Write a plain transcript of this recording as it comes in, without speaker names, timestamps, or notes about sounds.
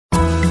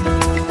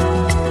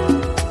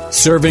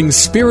Serving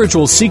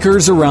spiritual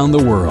seekers around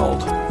the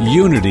world.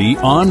 Unity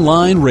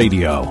Online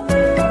Radio.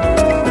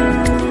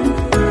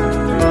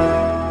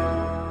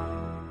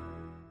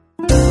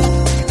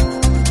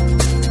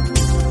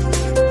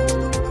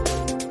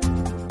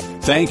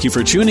 Thank you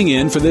for tuning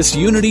in for this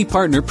Unity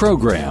Partner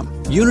Program.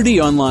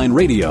 Unity Online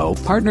Radio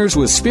partners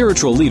with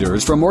spiritual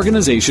leaders from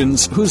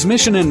organizations whose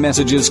mission and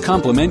messages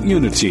complement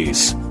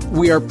Unity's.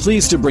 We are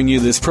pleased to bring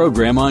you this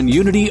program on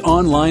Unity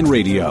Online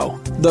Radio,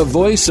 the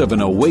voice of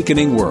an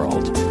awakening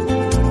world.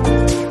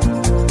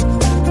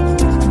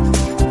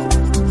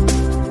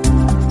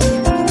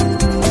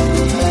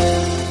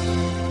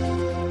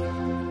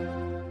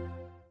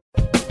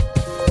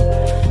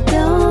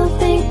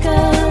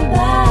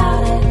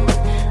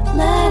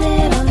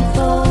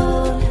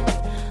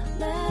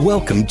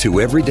 Welcome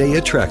to Everyday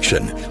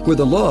Attraction, where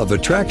the law of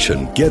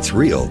attraction gets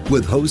real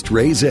with host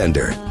Ray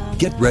Zander.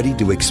 Get ready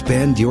to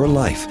expand your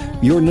life,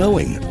 your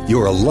knowing,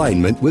 your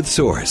alignment with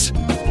Source.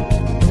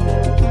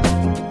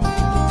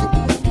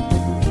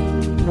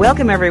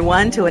 Welcome,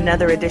 everyone, to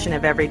another edition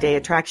of Everyday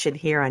Attraction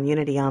here on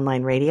Unity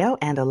Online Radio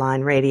and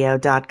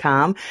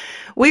AlignRadio.com.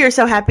 We are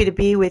so happy to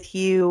be with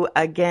you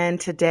again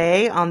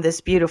today on this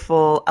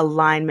beautiful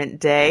alignment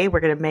day. We're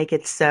going to make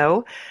it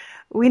so.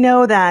 We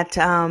know that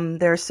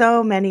there are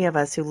so many of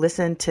us who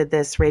listen to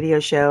this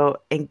radio show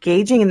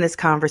engaging in this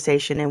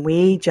conversation, and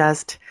we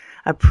just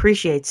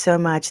appreciate so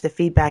much the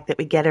feedback that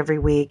we get every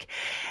week.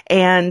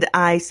 And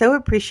I so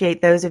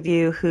appreciate those of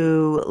you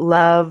who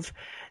love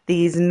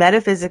these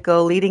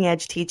metaphysical leading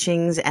edge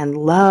teachings and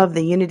love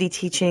the Unity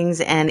teachings.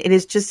 And it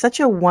is just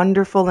such a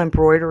wonderful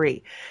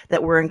embroidery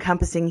that we're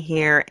encompassing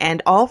here,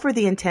 and all for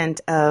the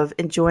intent of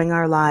enjoying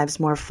our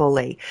lives more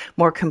fully,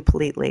 more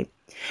completely.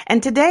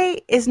 And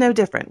today is no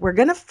different. We're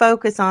going to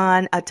focus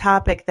on a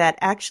topic that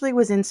actually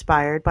was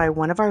inspired by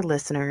one of our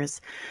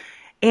listeners,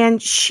 and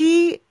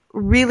she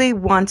really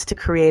wants to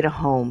create a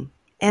home.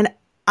 And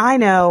I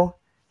know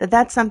that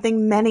that's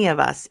something many of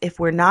us,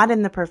 if we're not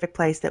in the perfect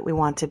place that we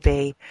want to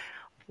be,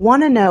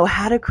 want to know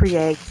how to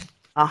create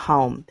a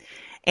home.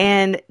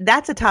 And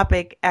that's a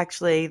topic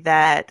actually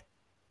that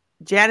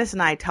Janice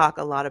and I talk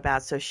a lot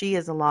about, so she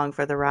is along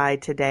for the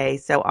ride today.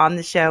 So on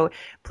the show,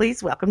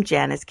 please welcome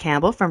Janice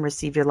Campbell from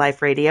Receive Your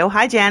Life Radio.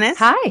 Hi, Janice.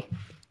 Hi.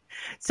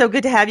 So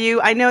good to have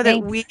you. I know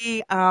that Thanks.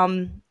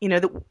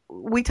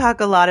 we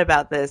talk a lot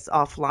about this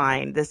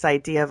offline, this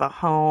idea of a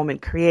home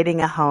and creating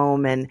a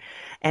home, and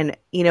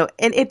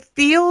it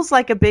feels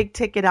like a big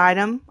ticket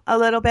item a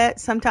little bit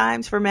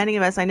sometimes for many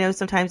of us. I know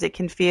sometimes it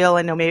can feel,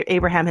 I know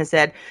Abraham has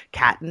said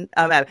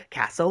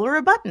castle or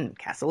a button.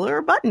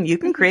 You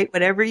can create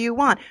whatever you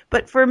want.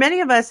 But for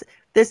many of us,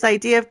 this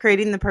idea of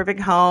creating the perfect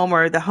home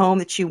or the home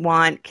that you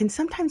want can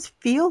sometimes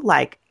feel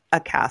like a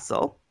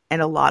castle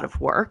and a lot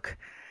of work.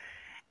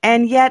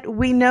 And yet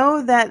we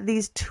know that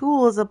these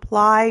tools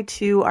apply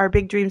to our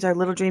big dreams, our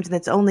little dreams, and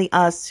it's only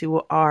us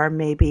who are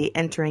maybe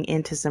entering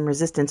into some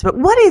resistance. But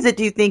what is it,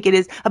 do you think it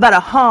is about a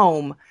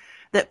home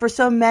that for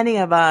so many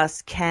of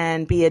us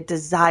can be a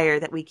desire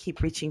that we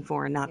keep reaching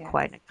for and not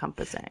quite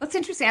encompassing? Well, it's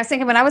interesting. I was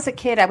thinking when I was a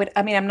kid,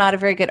 I'm not a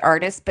very good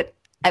artist, but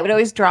I would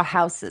always draw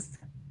houses.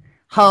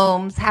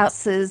 Homes,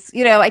 houses,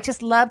 I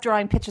just love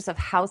drawing pictures of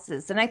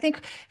houses. And I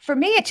think for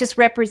me, it just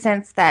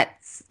represents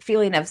that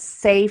feeling of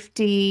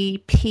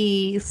safety,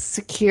 peace,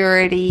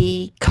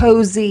 security,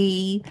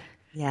 cozy.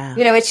 Yeah.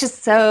 It's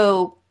just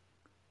so,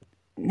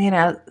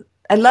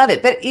 I love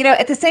it. But,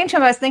 at the same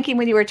time, I was thinking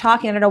when you were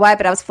talking, I don't know why,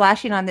 but I was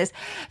flashing on this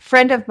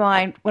friend of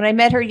mine. When I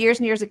met her years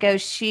and years ago,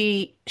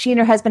 she and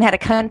her husband had a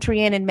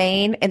country inn in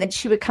Maine, and then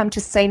she would come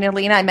to St.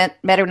 Helena. I met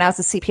her when I was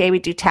a CPA.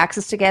 We'd do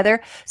taxes together.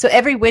 So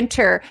every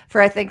winter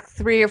for, I think,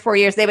 3 or 4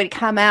 years, they would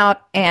come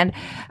out and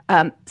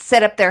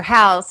set up their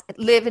house,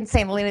 live in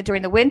St. Helena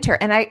during the winter.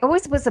 And I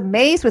always was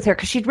amazed with her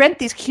because she'd rent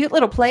these cute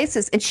little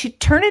places, and she'd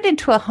turn it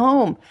into a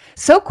home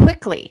so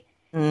quickly.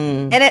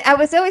 And I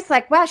was always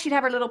like, wow, she'd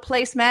have her little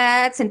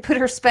placemats and put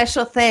her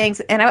special things.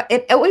 And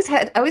I always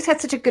had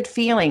such a good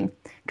feeling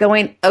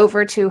going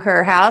over to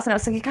her house. And I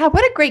was thinking, God,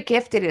 what a great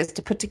gift it is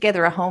to put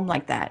together a home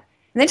like that.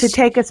 And then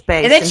take a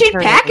space. And then she'd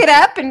pack it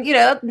up and,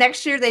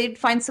 next year they'd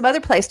find some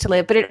other place to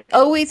live. But it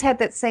always had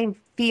that same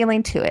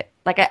feeling to it.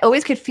 Like I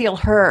always could feel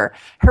her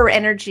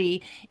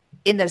energy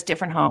in those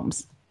different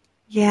homes.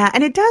 Yeah,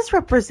 and it does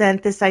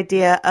represent this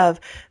idea of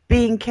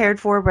being cared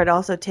for, but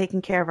also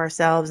taking care of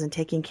ourselves and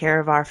taking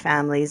care of our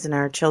families and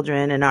our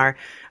children and our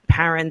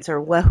parents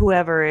or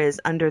whoever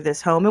is under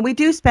this home. And we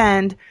do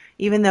spend,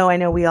 even though I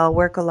know we all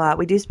work a lot,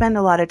 we do spend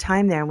a lot of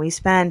time there, and we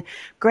spend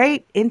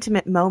great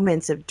intimate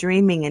moments of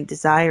dreaming and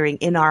desiring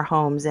in our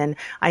homes. And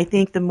I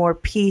think the more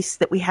peace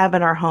that we have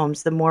in our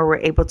homes, the more we're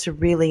able to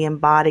really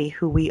embody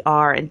who we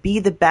are and be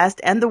the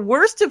best and the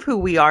worst of who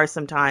we are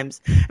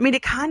sometimes. I mean,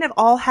 it kind of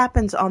all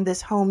happens on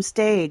this home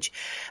stage.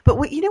 But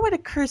what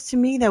occurs to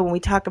me, though, when we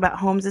talk about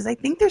homes is I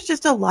think there's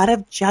just a lot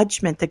of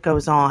judgment that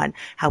goes on.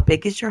 How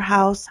big is your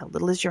house? How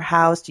little is your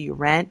house? Do you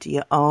rent? Do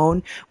you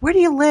own? Where do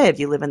you live?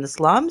 Do you live in the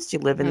slums? Do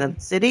you live in the own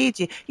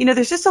city?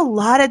 There's just a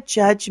lot of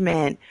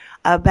judgment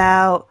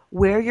about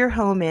where your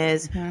home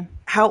is,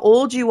 how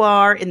old you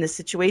are in the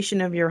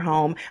situation of your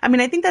home. I mean,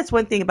 I think that's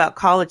one thing about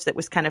college that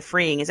was kind of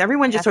freeing is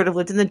everyone just sort of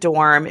lived in the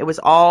dorm. It was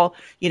all,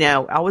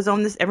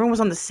 everyone was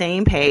on the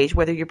same page,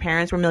 whether your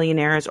parents were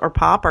millionaires or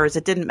paupers.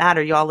 It didn't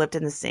matter. You all lived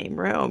in the same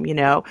room,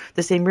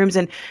 the same rooms.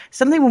 And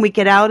something when we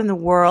get out in the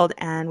world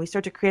and we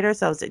start to create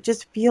ourselves, it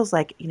just feels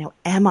like,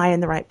 am I in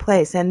the right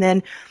place? And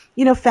then,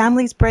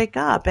 families break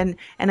up and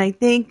I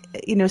think,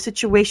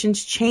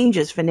 situations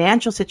changes,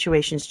 financial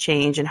situations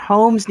change and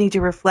homes need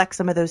to reflect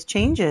some of those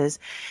changes.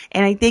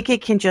 And I think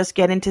it can just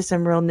get into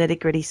some real nitty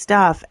gritty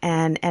stuff.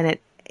 And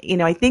it,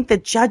 I think the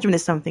judgment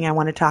is something I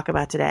want to talk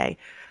about today,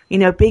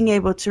 being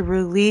able to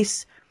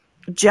release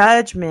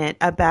judgment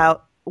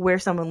about where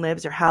someone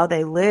lives or how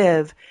they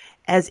live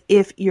as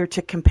if you're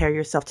to compare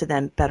yourself to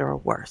them better or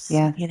worse.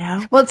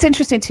 Yeah. Well, it's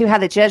interesting too, how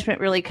the judgment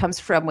really comes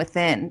from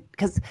within,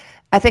 because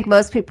I think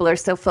most people are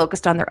so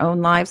focused on their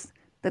own lives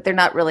that they're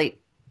not really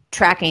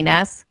tracking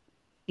us.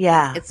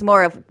 Yeah. It's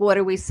more of what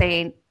are we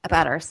saying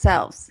about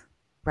ourselves?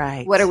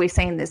 Right. What are we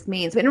saying this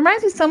means? But it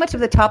reminds me so much of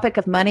the topic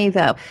of money,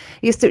 though. I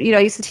used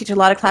to teach a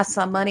lot of classes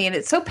on money, and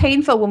it's so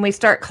painful when we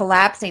start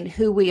collapsing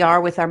who we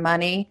are with our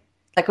money.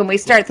 Like when we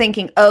start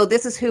thinking, oh,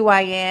 this is who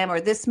I am,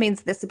 or this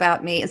means this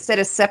about me, instead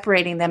of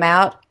separating them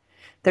out.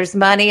 There's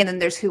money and then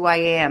there's who I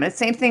am. And the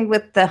same thing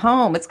with the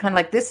home. It's kind of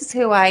like, this is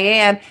who I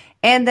am.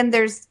 And then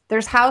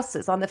there's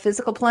houses on the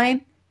physical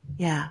plane.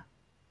 Yeah.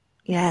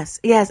 Yes.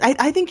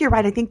 I think you're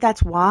right. I think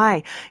that's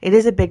why it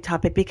is a big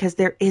topic, because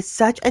there is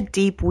such a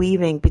deep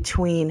weaving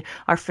between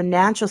our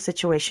financial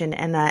situation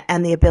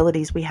and the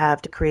abilities we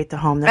have to create the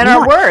home that and we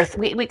our want. worth.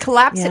 We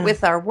collapse it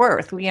with our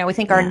worth. We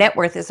think our net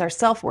worth is our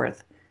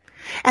self-worth.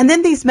 And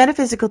then these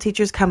metaphysical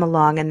teachers come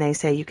along and they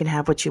say, you can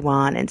have what you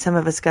want. And some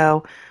of us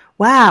go,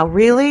 wow,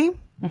 really?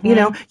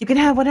 You can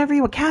have whatever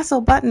you want,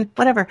 castle, button,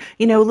 whatever,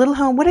 little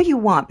home, whatever you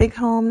want, big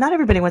home. Not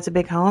everybody wants a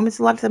big home. It's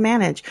a lot to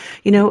manage.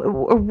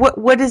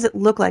 What does it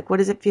look like? What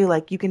does it feel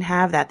like? You can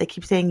have that. They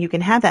keep saying you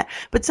can have that.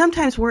 But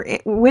sometimes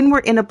when we're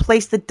in a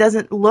place that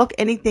doesn't look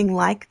anything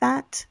like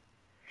that,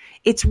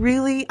 it's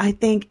really, I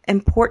think,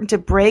 important to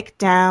break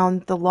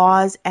down the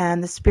laws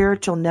and the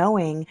spiritual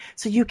knowing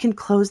so you can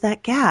close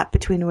that gap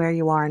between where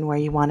you are and where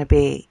you want to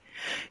be.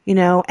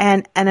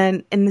 And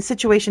in the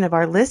situation of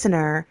our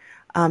listener,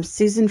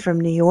 Susan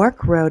from New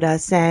York wrote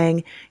us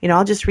saying,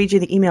 I'll just read you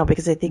the email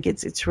because I think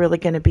it's really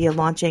going to be a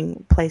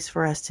launching place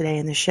for us today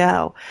in the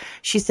show.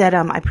 She said,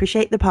 I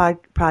appreciate the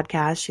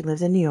podcast. She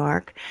lives in New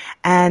York.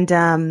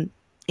 And,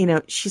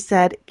 she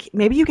said,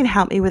 maybe you can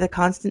help me with a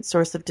constant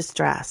source of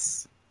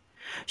distress.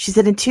 She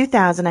said, in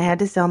 2000, I had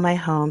to sell my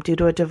home due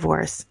to a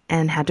divorce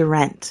and had to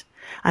rent.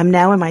 I'm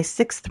now in my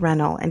 6th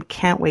rental and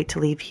can't wait to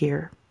leave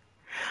here.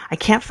 I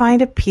can't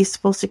find a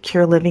peaceful,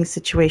 secure living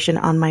situation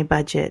on my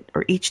budget,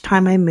 or each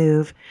time I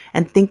move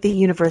and think the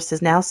universe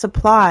has now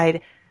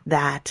supplied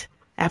that.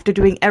 After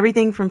doing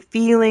everything from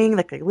feeling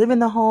like I live in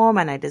the home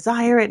and I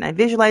desire it and I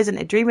visualize it and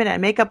I dream it and I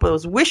make up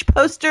those wish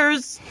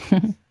posters.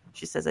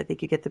 She says, I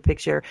think you get the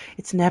picture.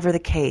 It's never the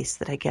case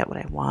that I get what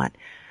I want.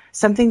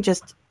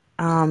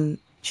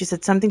 She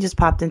said, something just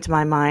popped into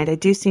my mind. I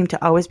do seem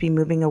to always be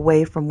moving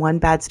away from one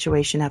bad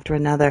situation after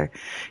another.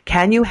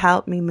 Can you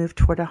help me move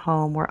toward a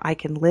home where I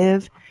can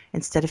live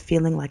instead of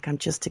feeling like I'm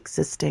just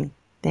existing?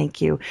 Thank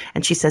you.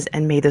 And she says,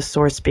 and may the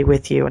source be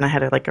with you. And I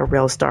had a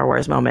real Star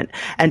Wars moment.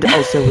 And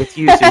also with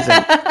you,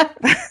 Susan.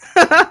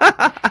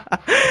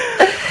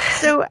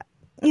 So,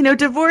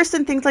 divorce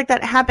and things like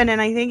that happen.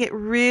 And I think it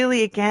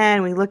really,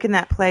 again, we look in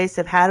that place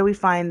of how do we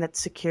find that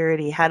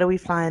security? How do we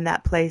find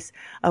that place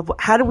of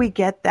how do we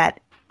get that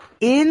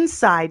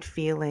inside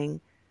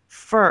feeling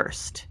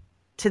first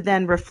to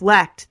then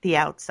reflect the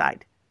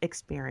outside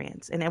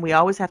experience. And we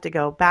always have to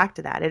go back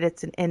to that.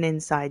 It's an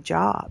inside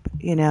job,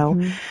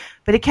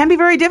 but it can be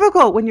very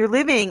difficult when you're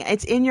living,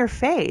 it's in your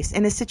face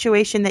in a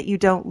situation that you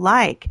don't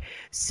like.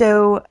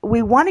 So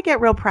we want to get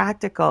real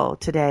practical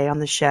today on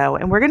the show.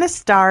 And we're going to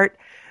start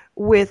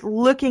with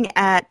looking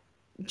at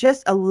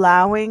just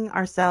allowing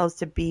ourselves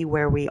to be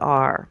where we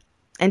are.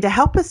 And to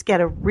help us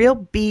get a real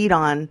bead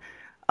on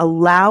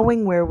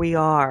allowing where we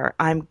are,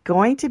 I'm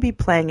going to be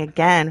playing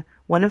again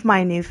one of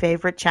my new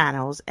favorite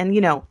channels. And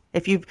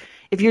if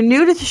you're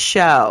new to the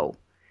show,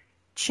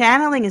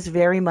 channeling is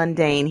very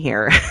mundane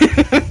here.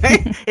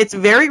 It's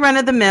very run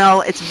of the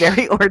mill. It's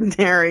very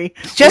ordinary.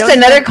 Just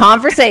another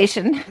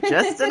conversation.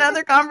 Just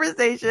another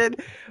conversation.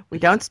 We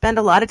don't spend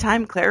a lot of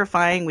time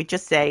clarifying. We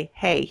just say,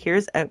 hey,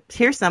 here's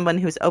someone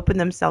who's opened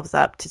themselves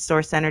up to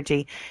source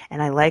energy,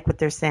 and I like what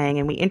they're saying.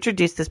 And we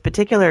introduced this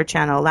particular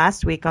channel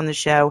last week on the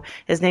show.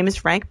 His name is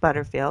Frank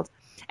Butterfield,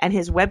 and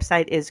his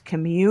website is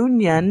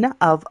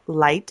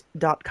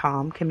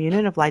communionoflight.com,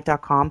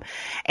 communionoflight.com.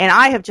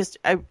 And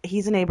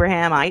he's an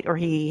Abrahamite, or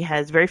he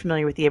has very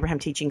familiar with the Abraham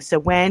teachings. So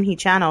when he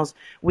channels,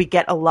 we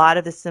get a lot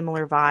of the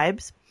similar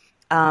vibes.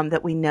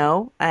 that we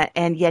know,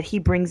 and yet he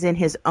brings in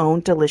his own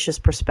delicious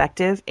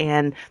perspective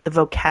and the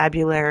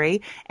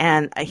vocabulary,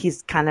 and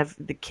he's kind of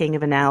the king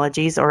of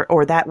analogies,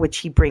 or that which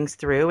he brings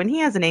through. And he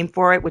has a name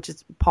for it, which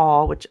is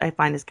Paul, which I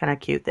find is kind of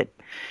cute that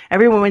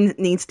everyone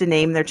needs to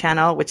name their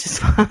channel, which is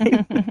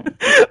fine.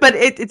 But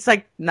it's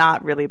like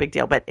not really a big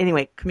deal. But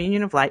anyway,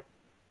 Communion of Light.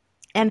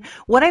 And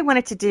what I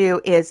wanted to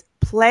do is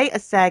play a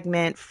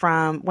segment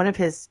from one of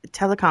his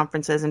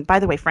teleconferences. And by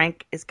the way,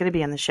 Frank is going to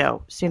be on the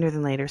show sooner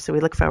than later, so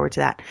we look forward to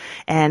that.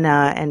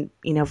 And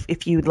you know,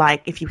 if you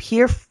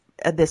hear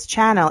this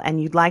channel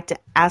and you'd like to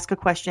ask a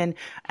question,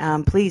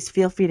 please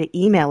feel free to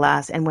email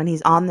us. And when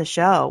he's on the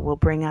show, we'll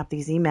bring up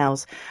these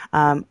emails.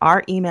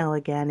 Our email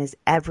again is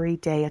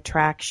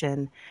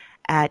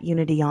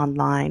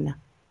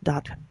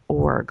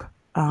everydayattraction@unityonline.org.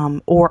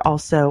 Or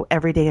also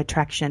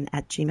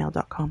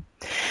everydayattraction@gmail.com.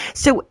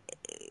 So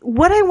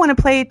what I want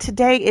to play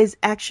today is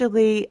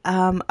actually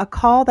a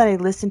call that I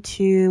listened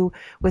to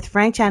with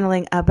Frank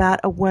Channeling about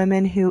a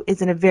woman who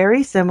is in a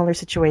very similar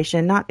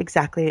situation, not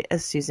exactly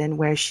as Susan,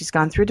 where she's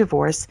gone through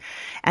divorce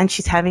and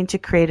she's having to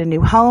create a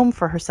new home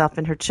for herself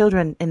and her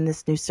children in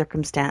this new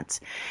circumstance.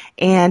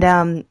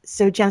 And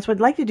so, Janice, what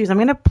I'd like to do is I'm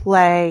going to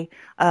play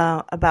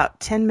about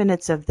 10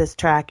 minutes of this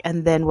track,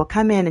 and then we'll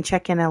come in and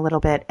check in a little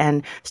bit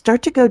and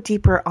start to go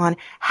deeper on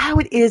how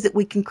it is that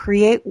we can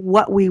create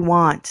what we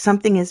want,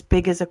 something as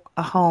big as a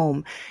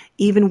home,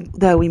 even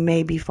though we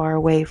may be far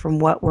away from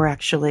what we're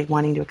actually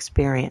wanting to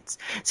experience.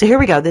 So here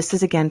we go. This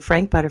is, again,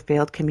 Frank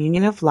Butterfield,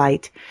 Communion of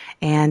Light,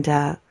 and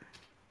we'll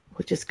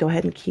just go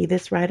ahead and key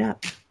this right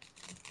up.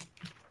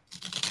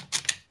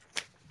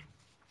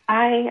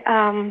 I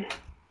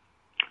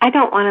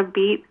don't want to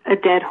beat a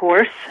dead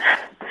horse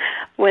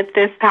with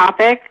this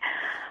topic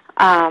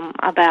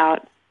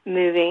about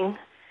moving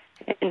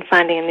and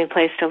finding a new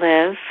place to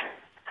live.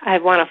 I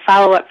want to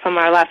follow up from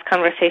our last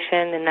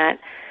conversation in that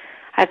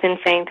I've been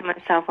saying to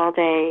myself all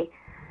day,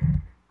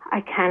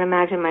 I can't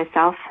imagine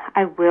myself.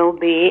 I will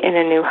be in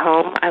a new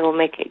home. I will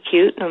make it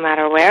cute no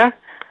matter where,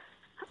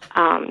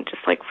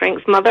 just like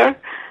Frank's mother.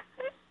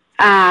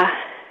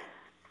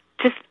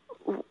 Just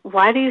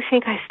why do you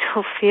think I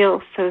still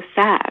feel so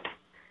sad?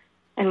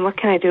 And what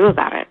can I do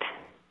about it?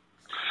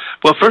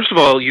 Well, first of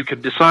all, you can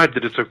decide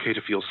that it's okay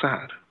to feel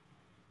sad.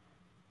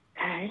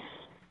 Okay.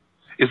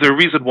 Is there a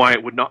reason why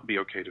it would not be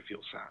okay to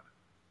feel sad?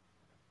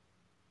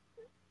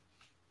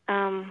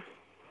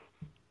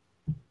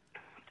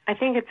 I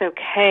think it's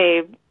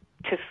okay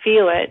to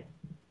feel it.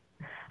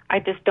 I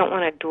just don't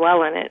want to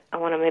dwell in it. I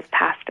want to move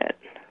past it.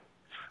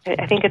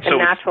 I think it's a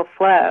natural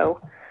flow,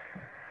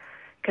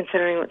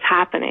 considering what's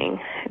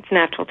happening. It's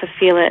natural to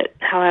feel it.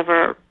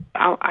 However,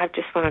 I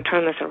just want to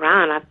turn this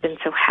around. I've been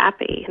so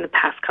happy in the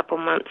past couple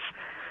months.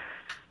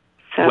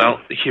 So.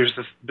 Well, here's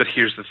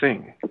the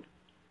thing.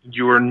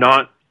 You are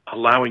not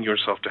allowing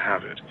yourself to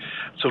have it.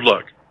 So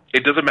look,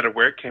 it doesn't matter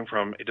where it came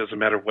from. It doesn't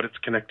matter what it's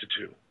connected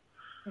to.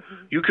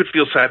 Mm-hmm. You could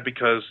feel sad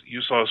because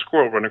you saw a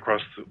squirrel run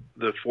across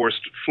the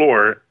forest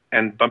floor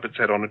and bump its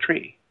head on a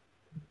tree.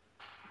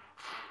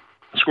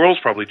 The squirrel's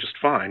probably just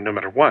fine, no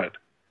matter what.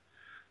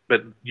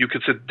 But you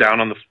could sit down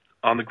on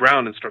the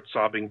ground and start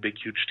sobbing big,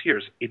 huge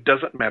tears. It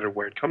doesn't matter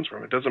where it comes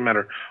from. It doesn't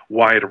matter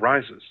why it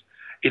arises.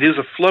 It is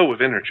a flow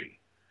of energy.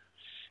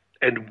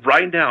 And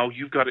right now,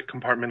 you've got it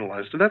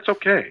compartmentalized, and that's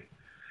okay.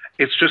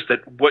 It's just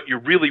that what you're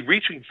really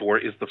reaching for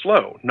is the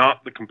flow,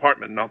 not the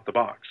compartment, not the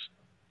box.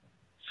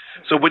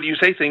 So when you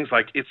say things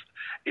like, it's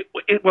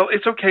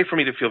okay for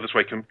me to feel this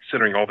way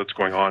considering all that's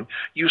going on,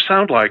 you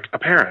sound like a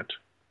parent.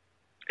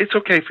 It's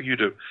okay for you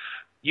to...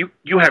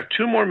 You have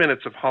 2 more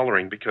minutes of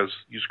hollering because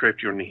you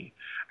scraped your knee.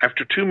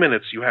 After 2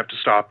 minutes, you have to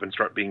stop and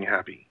start being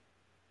happy.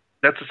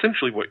 That's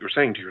essentially what you're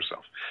saying to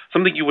yourself,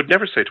 something you would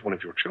never say to one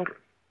of your children.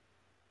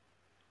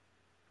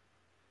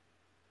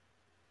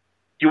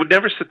 You would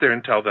never sit there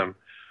and tell them,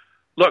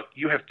 look,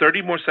 you have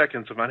 30 more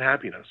seconds of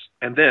unhappiness,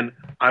 and then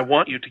I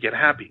want you to get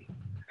happy.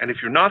 And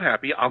if you're not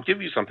happy, I'll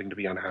give you something to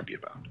be unhappy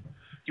about.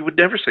 You would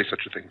never say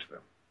such a thing to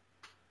them.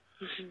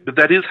 Mm-hmm. But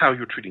that is how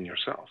you're treating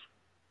yourself.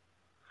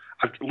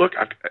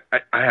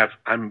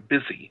 I'm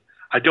busy.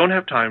 I don't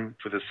have time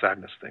for this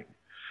sadness thing.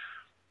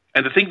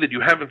 And the thing that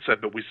you haven't said,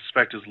 but we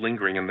suspect is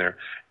lingering in there,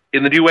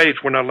 in the new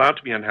age, we're not allowed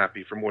to be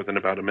unhappy for more than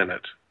about a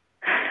minute.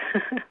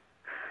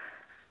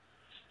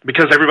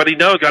 Because everybody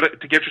knows,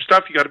 to get your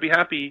stuff, you got to be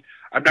happy.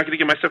 I'm not going to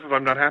get my stuff if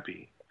I'm not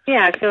happy.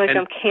 Yeah, I feel like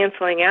I'm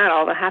canceling out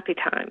all the happy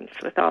times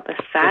with all this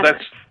sadness. Well,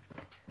 that's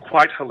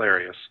quite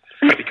hilarious.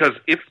 Because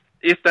if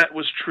that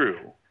was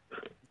true,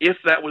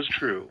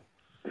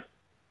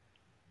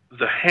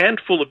 the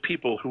handful of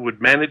people who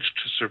would manage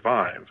to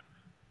survive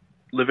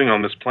living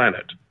on this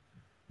planet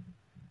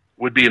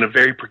would be in a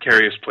very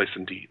precarious place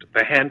indeed.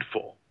 The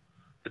handful,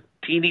 the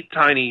teeny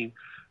tiny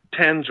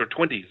 10s or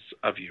 20s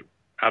of you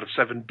out of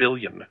 7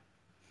 billion.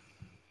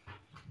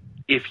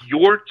 If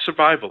your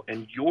survival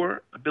and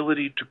your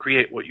ability to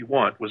create what you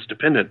want was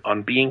dependent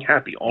on being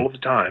happy all of the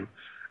time,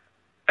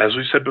 as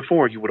we said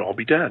before, you would all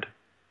be dead.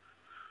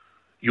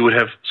 You would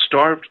have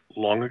starved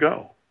long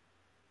ago.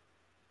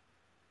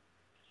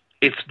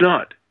 It's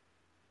not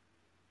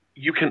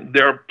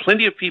there are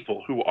plenty of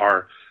people who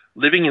are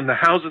living in the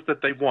houses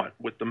that they want,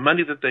 with the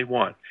money that they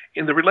want,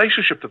 in the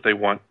relationship that they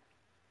want,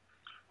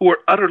 who are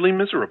utterly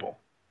miserable.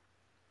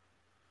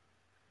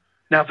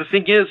 Now, the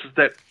thing is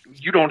that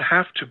you don't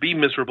have to be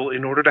miserable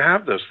in order to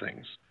have those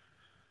things.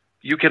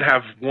 You can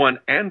have one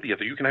and the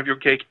other. You can have your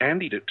cake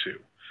and eat it too.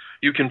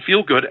 You can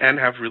feel good and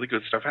have really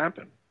good stuff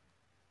happen.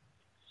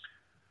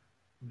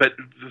 But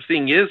the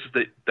thing is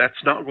that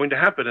that's not going to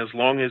happen as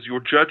long as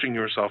you're judging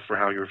yourself for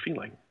how you're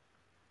feeling.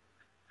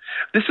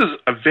 This is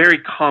a very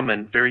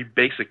common, very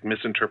basic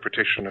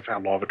misinterpretation of how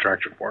law of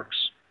attraction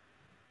works.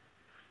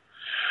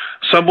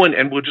 Someone,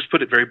 and we'll just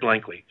put it very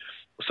blankly,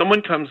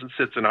 someone comes and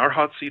sits in our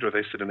hot seat, or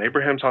they sit in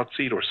Abraham's hot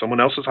seat, or someone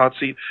else's hot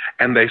seat,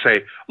 and they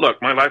say,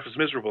 look, my life is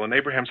miserable. And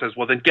Abraham says,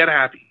 well, then get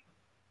happy.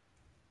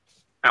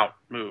 Out,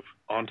 move,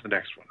 on to the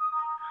next one.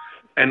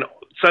 And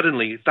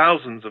suddenly,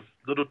 thousands of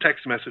little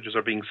text messages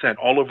are being sent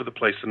all over the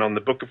place and on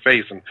the Book of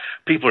Faith, and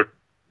people are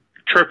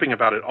chirping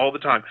about it all the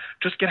time.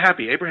 Just get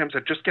happy. Abraham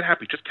said, just get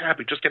happy, just get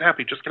happy, just get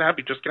happy, just get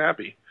happy, just get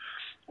happy.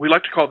 We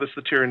like to call this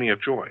the tyranny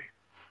of joy.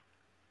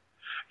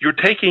 You're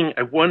taking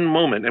at one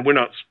moment, and we're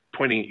not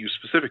pointing at you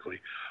specifically,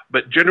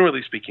 but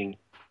generally speaking,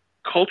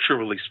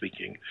 culturally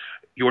speaking,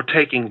 you're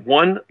taking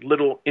one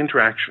little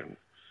interaction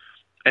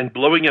and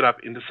blowing it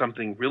up into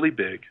something really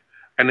big.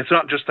 And it's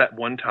not just that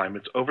one time.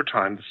 It's over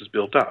time this is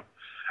built up.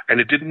 And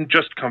it didn't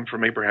just come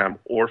from Abraham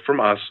or from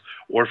us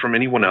or from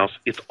anyone else.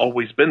 It's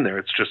always been there.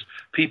 It's just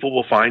people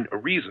will find a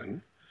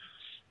reason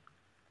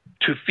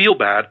to feel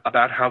bad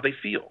about how they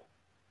feel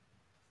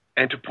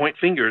and to point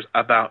fingers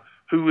about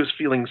who is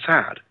feeling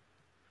sad.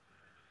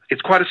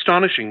 It's quite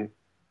astonishing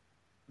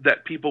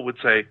that people would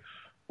say,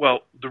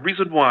 well, the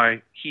reason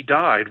why he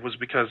died was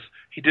because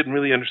he didn't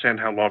really understand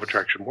how law of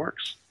attraction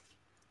works,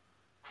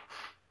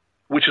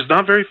 which is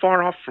not very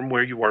far off from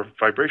where you are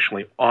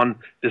vibrationally on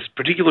this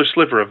particular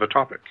sliver of a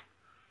topic.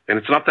 And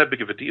it's not that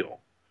big of a deal.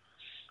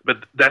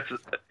 But that's,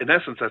 in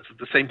essence, that's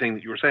the same thing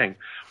that you were saying.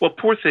 Well,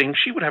 poor thing,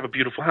 she would have a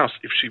beautiful house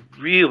if she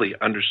really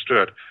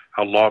understood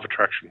how law of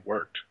attraction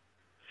worked.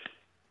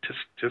 Tisk,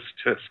 tisk,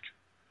 tisk.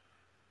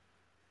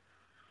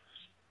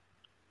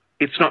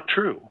 It's not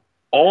true.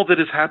 All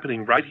that is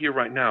happening right here,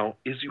 right now,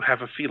 is you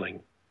have a feeling.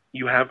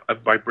 You have a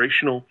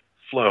vibrational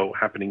flow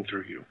happening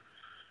through you.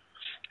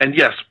 And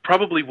yes,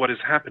 probably what is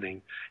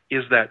happening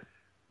is that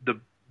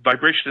the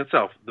vibration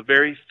itself, the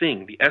very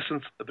thing, the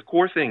essence, the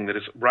core thing that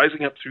is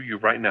rising up through you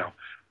right now,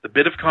 the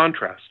bit of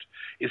contrast,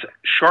 is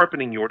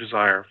sharpening your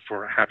desire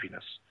for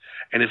happiness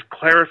and is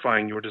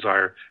clarifying your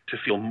desire to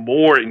feel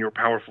more in your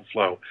powerful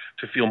flow,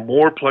 to feel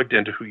more plugged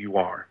into who you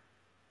are.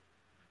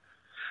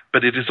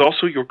 But it is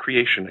also your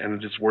creation,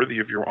 and it is worthy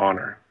of your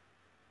honor.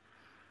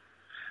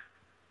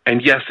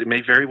 And yes, it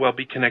may very well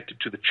be connected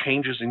to the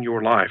changes in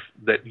your life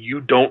that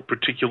you don't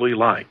particularly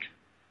like.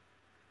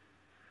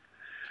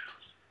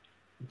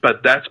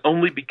 But that's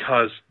only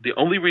because the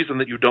only reason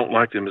that you don't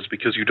like them is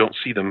because you don't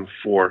see them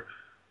for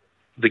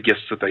the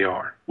gifts that they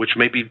are, which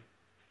may be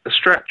a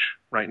stretch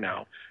right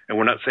now. And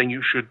we're not saying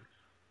you should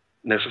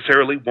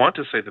necessarily want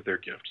to say that they're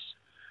gifts,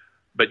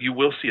 but you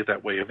will see it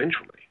that way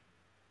eventually.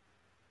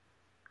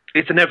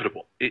 It's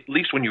inevitable. At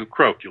least when you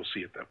croak, you'll see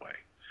it that way.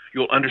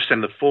 You'll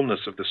understand the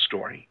fullness of this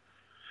story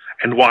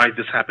and why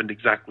this happened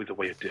exactly the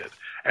way it did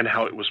and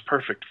how it was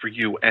perfect for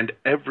you and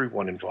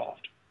everyone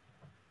involved,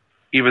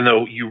 even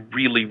though you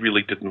really,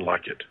 really didn't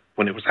like it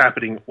when it was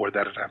happening or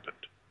that it happened.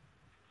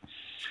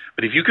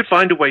 But if you could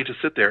find a way to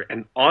sit there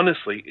and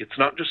honestly, it's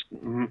not just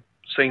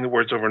saying the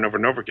words over and over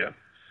and over again,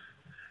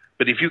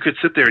 but if you could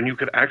sit there and you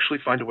could actually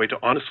find a way to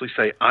honestly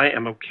say, I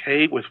am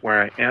okay with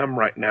where I am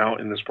right now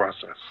in this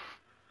process.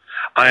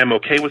 I am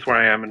okay with where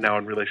I am now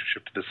in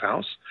relationship to this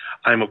house.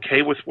 I am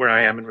okay with where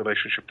I am in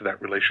relationship to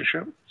that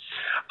relationship.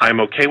 I am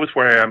okay with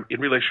where I am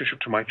in relationship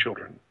to my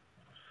children.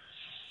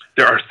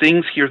 There are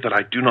things here that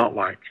I do not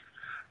like,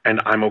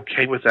 and I'm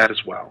okay with that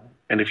as well.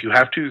 And if you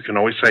have to, you can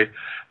always say,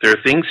 there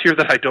are things here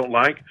that I don't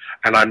like,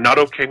 and I'm not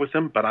okay with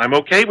them, but I'm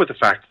okay with the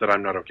fact that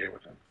I'm not okay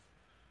with them.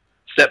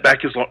 Step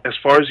back as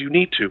far as you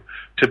need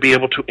to be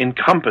able to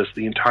encompass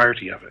the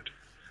entirety of it.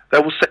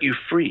 That will set you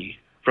free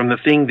from the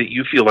thing that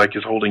you feel like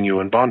is holding you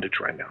in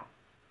bondage right now.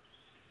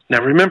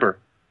 Now remember,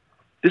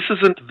 this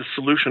isn't the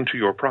solution to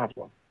your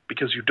problem,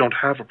 because you don't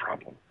have a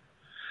problem.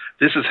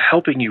 This is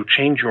helping you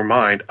change your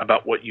mind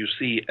about what you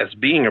see as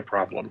being a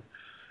problem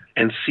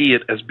and see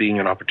it as being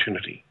an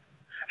opportunity.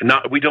 And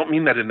we don't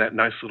mean that in that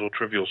nice little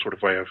trivial sort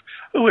of way of,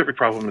 oh, every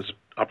problem is an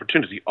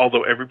opportunity,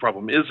 although every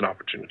problem is an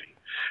opportunity.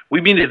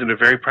 We mean it in a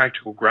very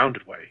practical,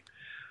 grounded way.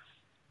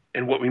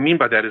 And what we mean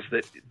by that is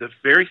that the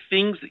very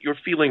things that you're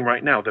feeling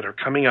right now that are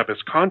coming up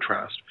as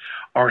contrast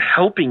are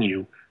helping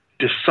you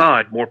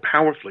decide more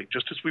powerfully,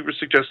 just as we were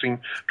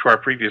suggesting to our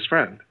previous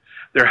friend.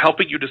 They're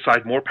helping you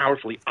decide more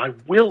powerfully, I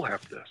will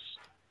have this.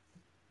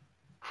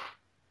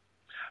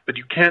 But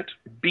you can't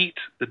beat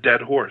the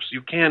dead horse.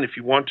 You can if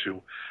you want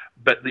to,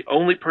 but the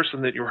only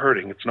person that you're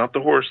hurting, it's not the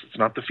horse, it's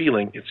not the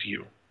feeling, it's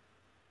you.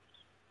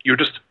 You're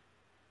just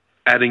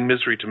adding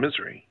misery to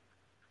misery.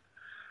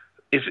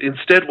 if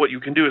instead what you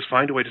can do is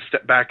find a way to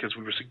step back, as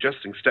we were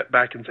suggesting, step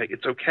back and say,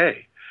 it's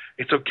okay.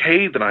 It's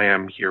okay that I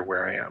am here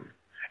where I am.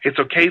 It's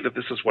okay that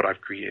this is what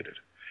I've created.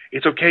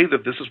 It's okay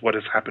that this is what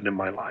has happened in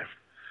my life.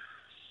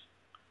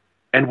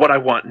 And what I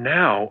want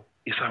now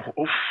is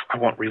I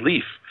want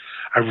relief.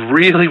 I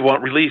really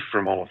want relief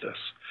from all of this.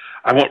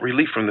 I want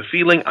relief from the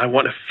feeling. I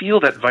want to feel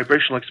that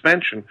vibrational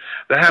expansion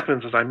that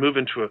happens as I move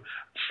into a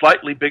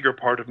slightly bigger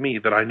part of me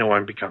that I know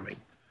I'm becoming.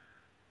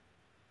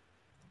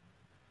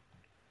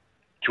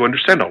 Do you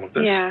understand all of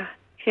this? Yeah.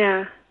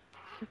 It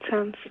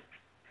sounds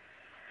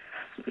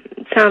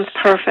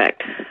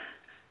perfect.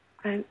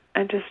 I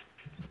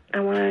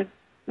want to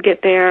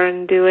get there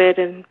and do it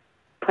and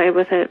play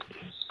with it.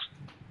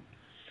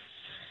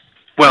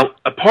 Well,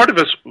 a part of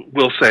us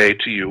will say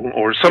to you,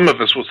 or some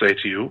of us will say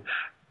to you,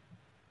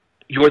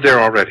 you're there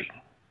already.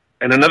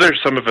 And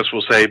some of us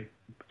will say,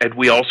 and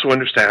we also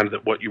understand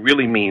that what you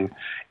really mean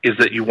is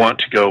that you want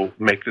to go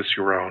make this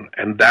your own,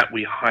 and that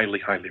we highly,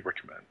 highly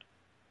recommend.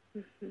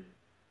 Mm-hmm.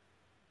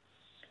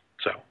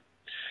 So,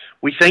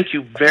 we thank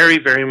you very,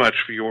 very much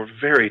for your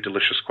very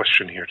delicious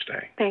question here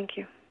today. Thank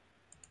you.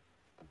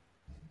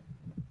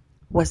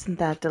 Wasn't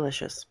that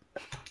delicious?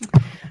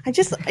 I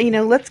just,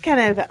 let's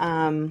kind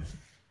of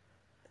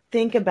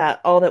think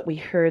about all that we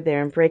heard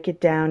there and break it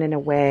down in a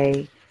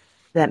way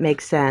that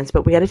makes sense.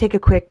 But we got to take a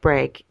quick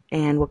break,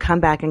 and we'll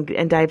come back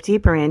and dive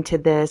deeper into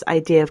this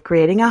idea of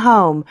creating a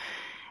home.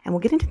 And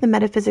we'll get into the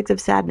metaphysics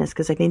of sadness,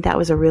 because I think that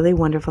was a really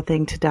wonderful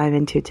thing to dive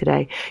into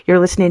today. You're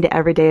listening to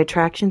Everyday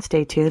Attraction.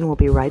 Stay tuned. We'll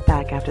be right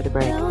back after the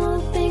break.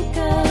 Don't think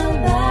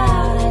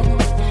about it.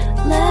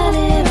 Let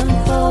it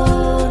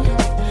unfold.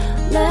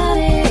 Let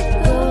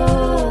it go.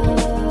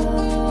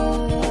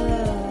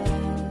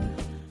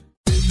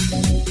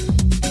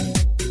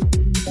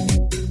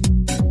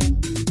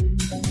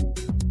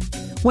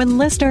 When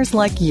listeners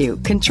like you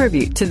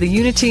contribute to the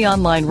Unity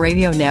Online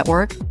Radio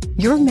Network,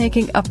 you're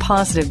making a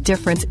positive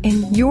difference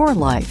in your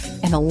life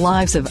and the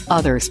lives of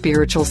other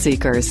spiritual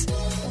seekers.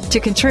 To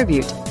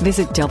contribute,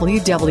 visit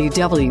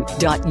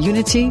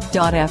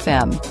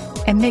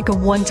www.unity.fm and make a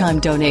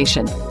one-time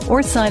donation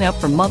or sign up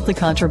for monthly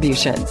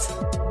contributions.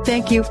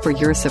 Thank you for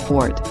your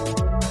support.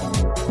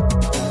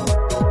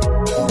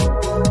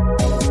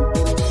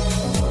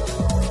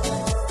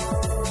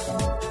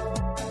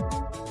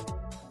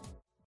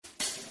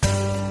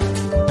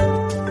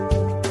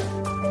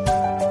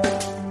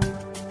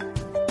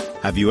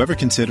 Have you ever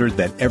considered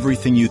that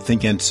everything you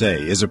think and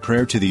say is a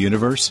prayer to the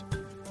universe?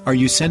 Are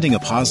you sending a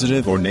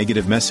positive or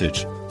negative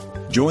message?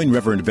 Join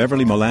Reverend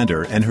Beverly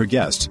Molander and her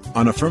guests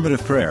on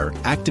Affirmative Prayer,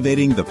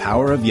 Activating the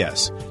Power of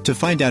Yes, to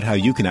find out how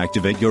you can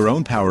activate your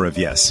own power of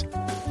yes.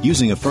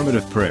 Using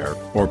affirmative prayer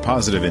or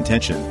positive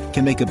intention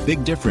can make a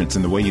big difference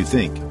in the way you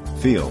think,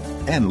 feel,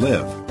 and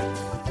live.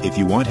 If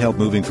you want help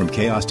moving from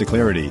chaos to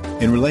clarity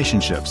in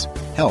relationships,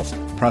 health,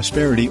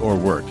 prosperity, or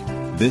work,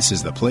 this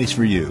is the place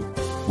for you.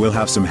 We'll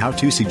have some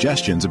how-to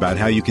suggestions about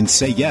how you can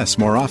say yes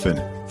more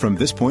often from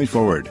this point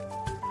forward.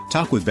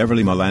 Talk with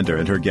Beverly Molander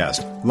and her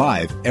guest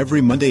live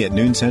every Monday at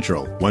noon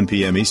Central, 1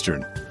 p.m.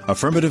 Eastern.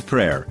 Affirmative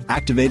Prayer,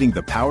 Activating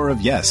the Power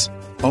of Yes,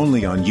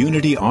 only on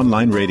Unity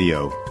Online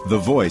Radio, the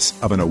voice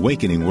of an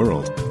awakening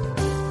world.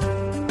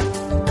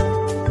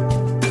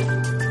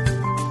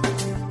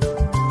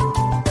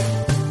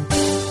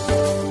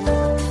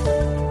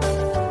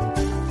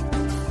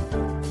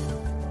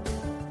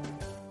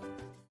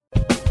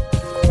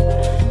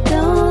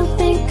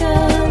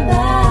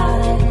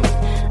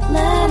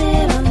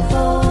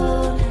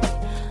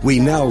 We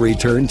now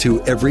return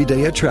to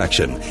Everyday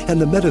Attraction and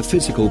the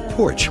Metaphysical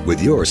Porch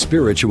with your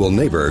spiritual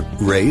neighbor,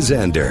 Ray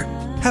Zander.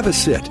 Have a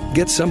sit,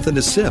 get something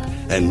to sip,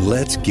 and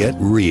let's get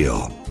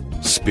real.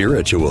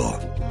 Spiritual.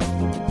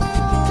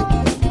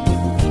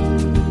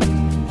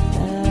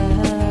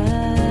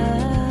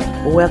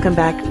 Welcome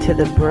back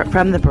to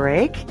from the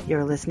break.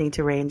 You're listening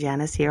to Ray and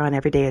Janice here on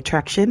Everyday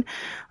Attraction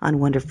on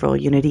wonderful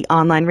Unity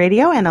Online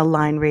Radio and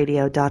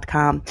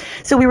AlignRadio.com.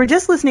 So we were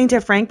just listening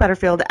to Frank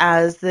Butterfield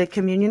as the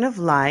Communion of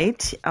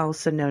Light,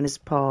 also known as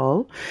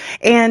Paul.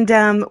 And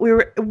we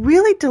were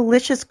really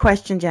delicious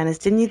question, Janice,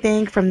 didn't you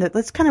think?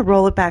 Let's kind of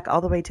roll it back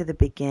all the way to the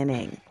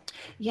beginning.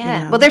 Yeah.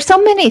 You know? Well, there's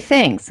so many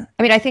things.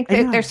 I mean, I think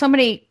there's so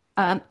many,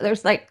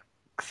 there's like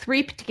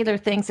three particular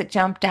things that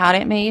jumped out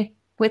at me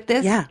with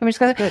this. Yeah.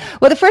 Good.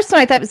 Well, the first one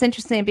I thought was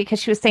interesting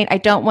because she was saying, I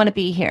don't want to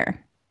be here.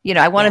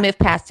 I want to move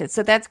past it.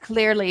 So that's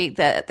clearly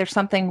that there's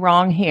something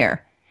wrong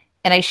here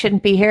and I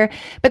shouldn't be here.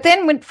 But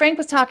then when Frank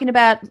was talking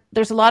about,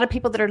 there's a lot of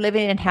people that are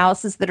living in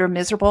houses that are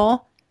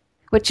miserable,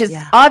 which is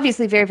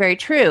obviously very, very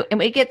true. And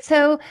we get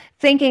so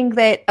thinking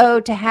that,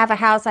 to have a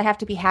house, I have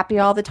to be happy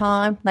all the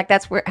time. Like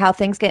that's how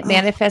things get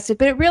manifested.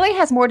 But it really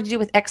has more to do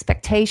with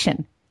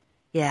expectation.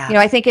 Yeah.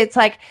 I think it's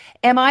like,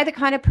 am I the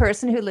kind of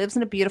person who lives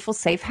in a beautiful,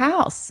 safe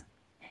house?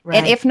 Right.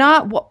 And if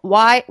not,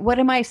 why? What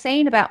am I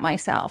saying about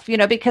myself?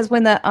 Because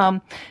when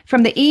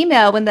from the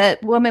email, when the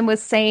woman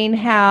was saying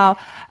how,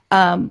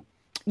 I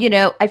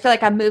feel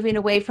like I'm moving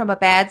away from a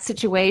bad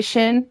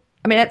situation.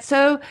 I mean, that's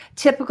so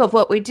typical of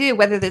what we do,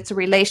 whether it's a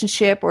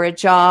relationship or a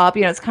job.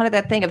 It's kind of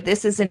that thing of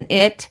this isn't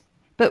it.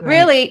 But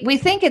really, we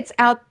think it's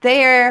out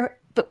there,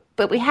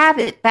 but we have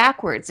it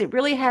backwards. It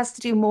really has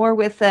to do more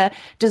with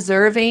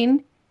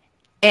deserving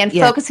and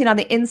focusing on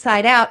the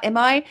inside out. Am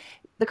I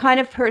the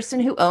kind of person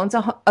who owns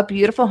a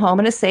beautiful home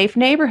in a safe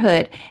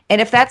neighborhood? And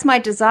if that's my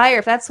desire,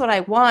 if that's what I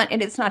want,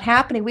 and it's not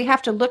happening, we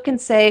have to look and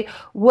say,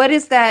 what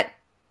is that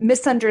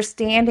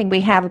misunderstanding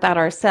we have about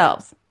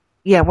ourselves?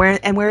 Yeah,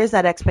 where is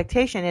that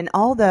expectation? And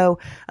although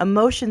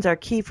emotions are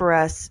key for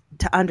us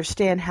to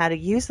understand how to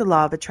use the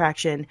law of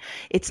attraction,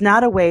 it's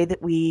not a way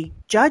that we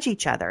judge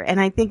each other.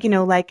 And I think,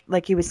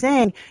 like you were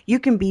saying, you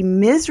can be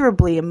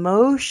miserably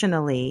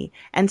emotionally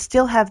and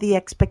still have the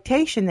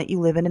expectation that you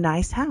live in a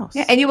nice house.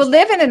 Yeah, and you will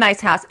live in a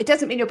nice house. It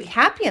doesn't mean you'll be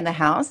happy in the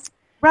house.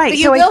 Right. But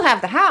you will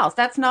have the house.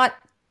 That's not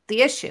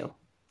the issue.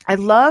 I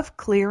love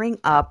clearing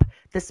up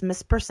this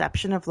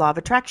misperception of law of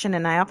attraction.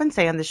 And I often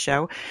say on the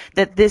show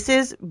that this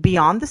is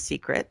beyond the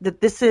secret,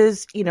 that this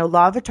is,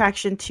 law of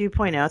attraction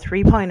 2.0,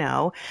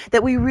 3.0,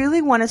 that we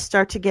really want to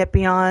start to get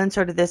beyond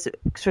sort of this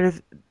sort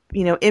of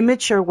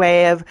immature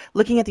way of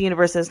looking at the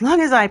universe. As long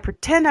as I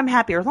pretend I'm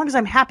happy, or as long as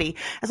I'm happy,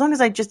 as long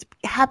as I just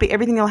happy,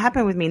 everything will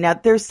happen with me. Now,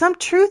 there's some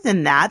truth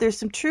in that. There's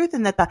some truth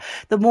in that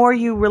the more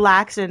you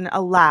relax and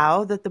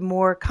allow, that the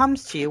more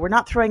comes to you. We're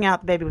not throwing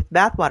out the baby with the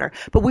bathwater,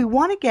 but we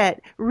want to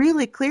get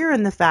really clear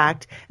in the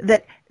fact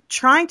that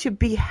trying to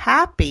be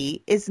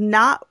happy is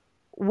not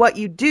what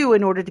you do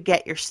in order to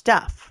get your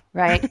stuff.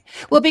 Right.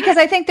 Well, because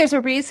I think there's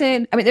a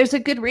reason. I mean, there's a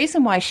good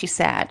reason why she's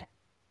sad.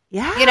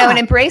 Yeah. And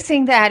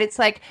embracing that, it's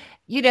like,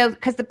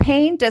 because the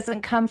pain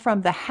doesn't come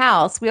from the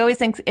house. We always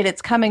think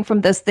it's coming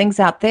from those things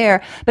out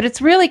there, but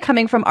it's really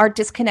coming from our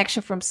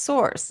disconnection from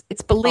source.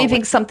 It's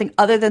believing something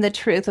other than the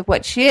truth of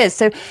what she is.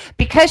 So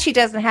because she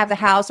doesn't have the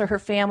house or her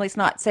family's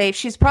not safe,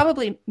 she's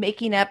probably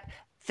making up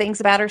things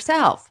about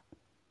herself.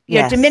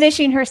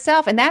 Diminishing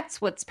herself. And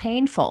that's what's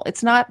painful.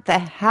 It's not the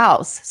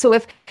house. So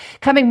if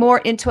coming more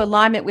into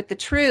alignment with the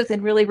truth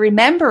and really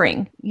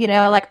remembering,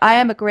 like I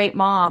am a great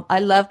mom. I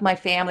love my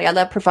family. I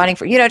love providing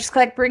for, just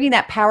like bringing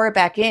that power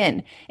back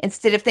in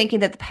instead of thinking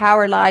that the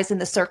power lies in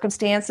the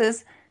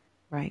circumstances.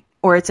 Right.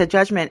 Or it's a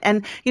judgment.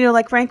 And,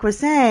 like Frank was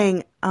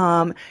saying,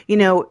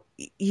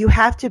 you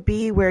have to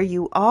be where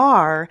you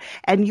are,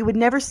 and you would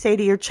never say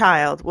to your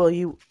child, well,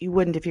 you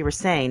wouldn't if you were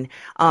sane,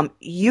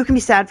 you can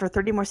be sad for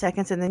 30 more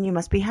seconds and then you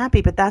must be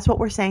happy. But that's what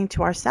we're saying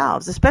to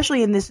ourselves,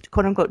 especially in this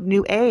quote unquote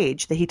new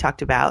age that he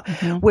talked about,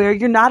 where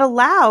you're not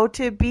allowed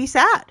to be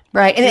sad.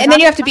 Right. And then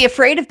you have to be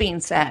afraid of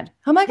being sad.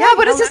 Oh my God,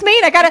 what does this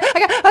mean?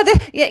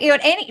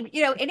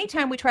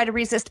 Anytime we try to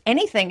resist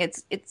anything,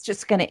 it's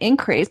just going to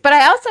increase. But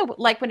I also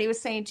like when he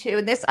was saying too,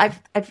 and this, I've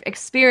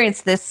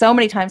experienced this so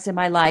many times in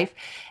my life.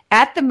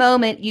 At the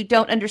moment, you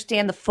don't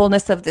understand the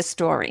fullness of the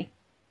story.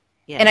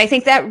 Yes. And I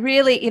think that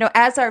really,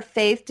 as our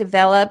faith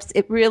develops,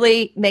 it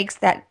really makes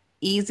that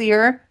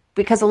easier,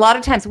 because a lot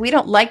of times we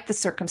don't like the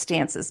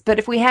circumstances. But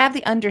if we have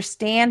the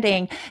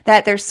understanding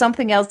that there's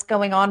something else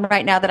going on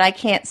right now that I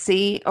can't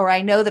see, or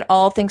I know that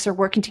all things are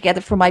working together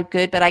for my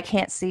good, but I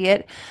can't see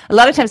it. A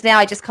lot of times now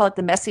I just call it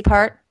the messy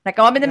part. Like,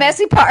 I'm in the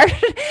messy part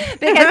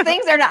because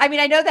things are not,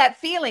 I know that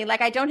feeling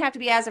like I don't have to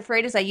be as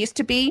afraid as I used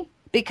to be.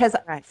 Because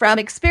from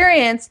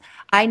experience,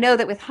 I know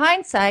that with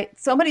hindsight,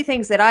 so many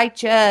things that I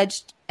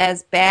judged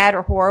as bad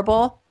or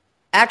horrible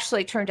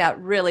actually turned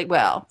out really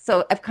well.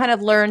 So I've kind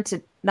of learned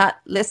to not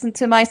listen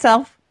to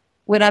myself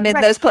when I'm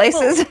in those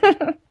places.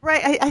 Well,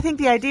 right. I think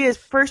the idea is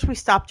first we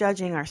stop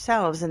judging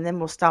ourselves, and then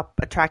we'll stop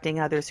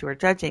attracting others who are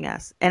judging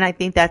us. And I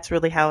think that's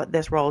really how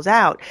this rolls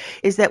out,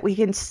 is that we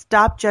can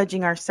stop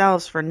judging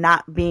ourselves for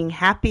not being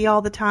happy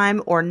all the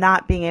time, or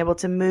not being able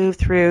to move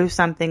through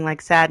something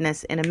like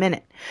sadness in a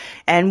minute.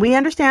 And we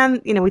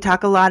understand, we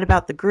talk a lot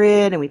about the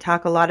grid, and we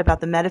talk a lot about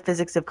the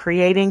metaphysics of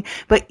creating.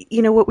 But,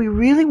 what we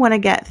really want to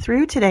get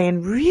through today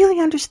and really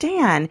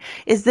understand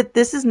is that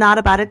this is not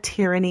about a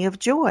tyranny of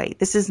joy.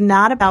 This is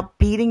not about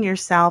beating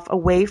yourself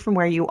away from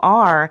where you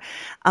are.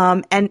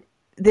 And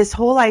this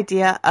whole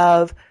idea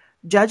of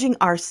judging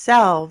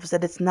ourselves,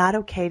 that it's not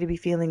okay to be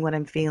feeling what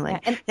I'm feeling.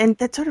 Yeah, and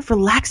that's sort of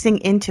relaxing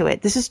into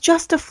it. This is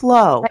just a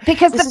flow.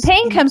 Because the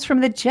pain comes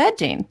from the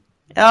judging.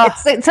 Oh.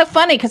 It's so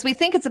funny because we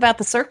think it's about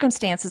the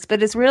circumstances,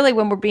 but it's really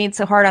when we're being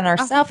so hard on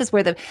ourselves is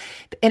where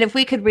and if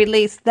we could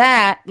release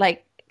that,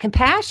 like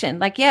compassion,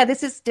 like, yeah,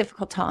 this is a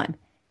difficult time.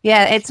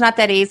 Yeah, it's not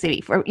that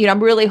easy.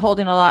 I'm really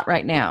holding a lot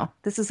right now.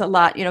 This is a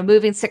lot,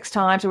 moving 6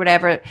 times or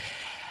whatever,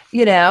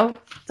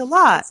 It's a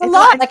lot. It's a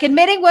lot. Like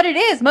admitting what it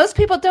is. Most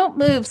people don't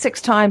move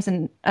 6 times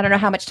in I don't know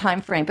how much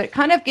time frame, but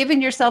kind of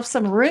giving yourself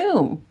some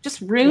room,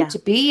 just room to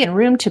be and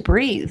room to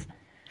breathe.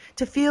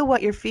 To feel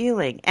what you're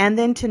feeling, and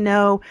then to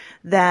know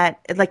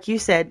that, like you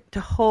said, to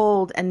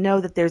hold and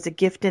know that there's a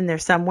gift in there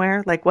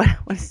somewhere. Like what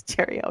does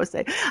Jerry always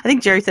say? I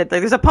think Jerry said,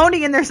 like, there's a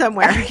pony in there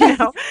somewhere,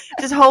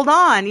 just hold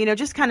on,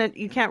 just kind of,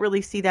 you can't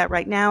really see that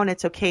right now, and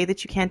it's okay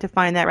that you can't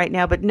define that right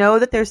now, but know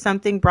that there's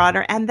something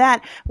broader. And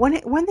that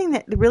one thing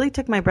that really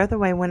took my breath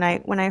away when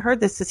I heard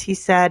this is he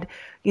said,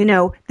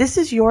 this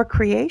is your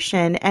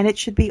creation and it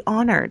should be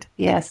honored.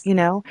 Yes.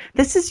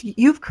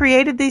 You've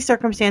created these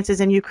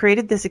circumstances and you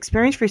created this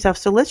experience for yourself.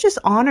 So let's let's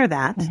just honor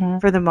that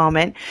for the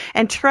moment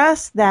and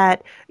trust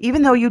that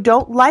even though you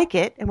don't like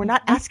it, and we're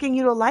not asking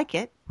you to like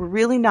it, we're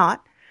really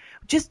not,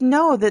 just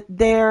know that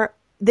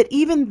that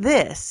even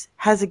this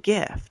has a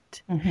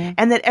gift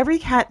and that every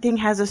thing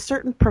has a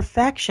certain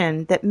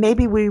perfection that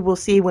maybe we will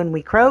see when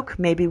we croak,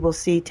 maybe we'll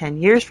see 10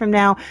 years from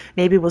now,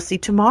 maybe we'll see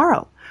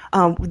tomorrow.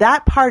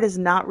 That part is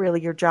not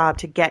really your job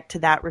to get to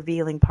that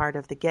revealing part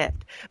of the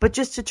gift, but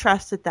just to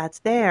trust that that's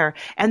there.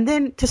 And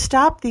then to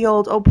stop the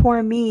old, oh,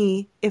 poor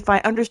me, if I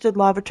understood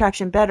law of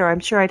attraction better, I'm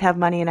sure I'd have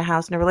money in a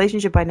house and a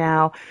relationship by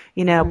now,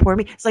 poor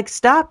me. It's like,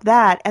 stop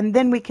that. And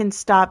then we can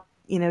stop,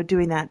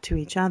 doing that to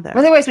each other.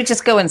 Otherwise, we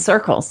just go in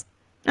circles.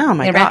 Oh,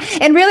 my gosh.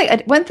 And really,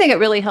 one thing that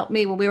really helped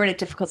me when we were in a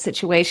difficult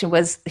situation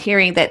was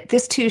hearing that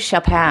this too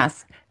shall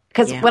pass.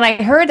 Because when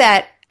I heard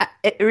that,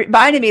 it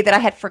reminded me that I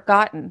had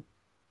forgotten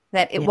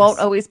that it won't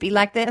always be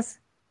like this.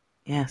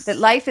 Yes. That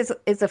life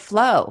is a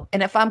flow.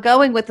 And if I'm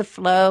going with the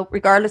flow,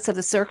 regardless of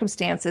the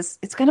circumstances,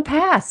 it's going to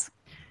pass.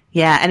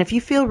 Yeah, and if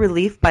you feel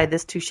relief by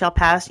this too shall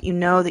pass, you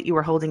know that you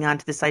were holding on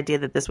to this idea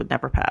that this would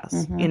never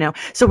pass,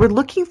 So we're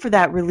looking for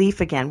that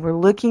relief again. We're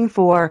looking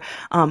for,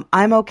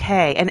 I'm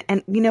okay. And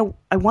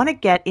I want to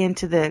get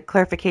into the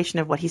clarification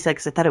of what he said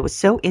because I thought it was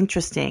so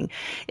interesting.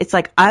 It's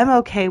like, I'm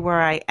okay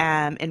where I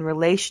am in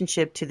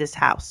relationship to this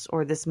house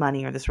or this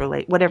money or this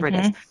whatever it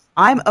is.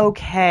 I'm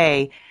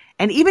okay.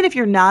 And even if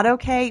you're not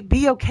okay,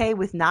 be okay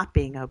with not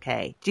being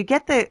okay. Do you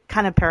get the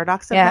kind of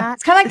paradox of that?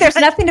 It's kind of like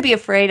there's nothing to be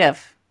afraid of.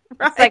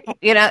 Right.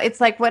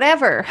 It's like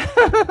whatever.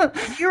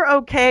 You're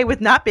okay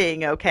with not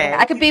being okay.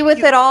 I could be with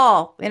it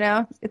all,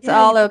 it's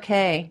all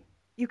okay.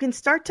 You can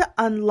start to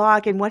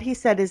unlock. And what he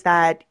said is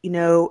that,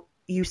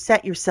 you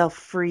set yourself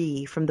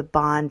free from the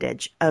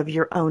bondage of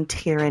your own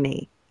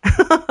tyranny.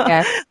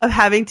 Of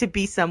having to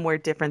be somewhere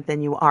different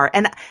than you are.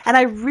 And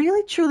I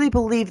really truly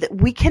believe that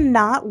we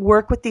cannot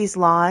work with these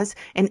laws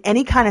in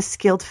any kind of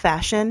skilled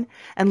fashion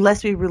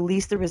unless we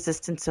release the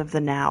resistance of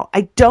the now.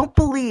 I don't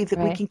believe that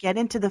we can get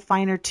into the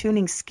finer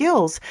tuning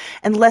skills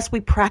unless we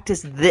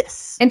practice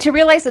this. And to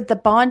realize that the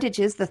bondage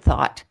is the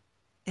thought.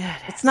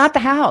 It's not the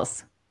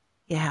house.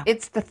 Yeah.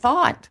 It's the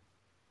thought.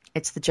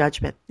 It's the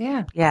judgment.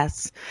 Yeah.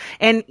 Yes.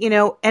 And,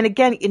 and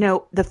again,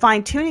 the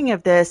fine tuning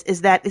of this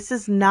is that this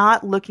is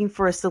not looking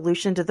for a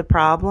solution to the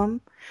problem,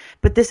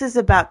 but this is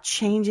about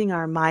changing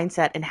our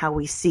mindset and how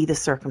we see the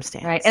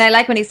circumstance. Right. And I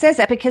like when he says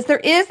that because there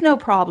is no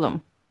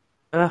problem.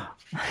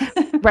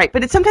 Right.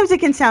 But sometimes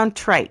it can sound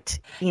trite,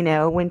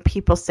 when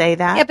people say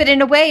that. Yeah. But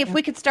in a way, if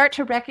we could start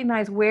to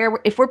recognize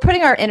if we're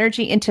putting our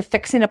energy into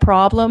fixing a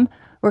problem,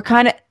 we're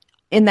kind of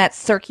in that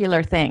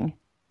circular thing.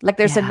 Like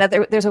there's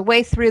a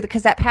way through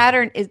because that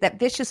pattern is that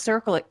vicious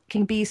circle. It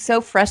can be so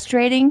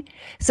frustrating.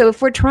 So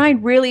if we're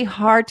trying really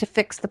hard to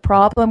fix the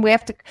problem, we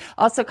have to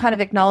also kind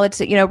of acknowledge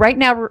that, right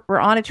now we're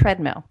on a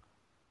treadmill.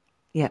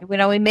 Yeah.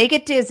 We may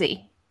get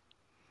dizzy.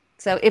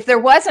 So if there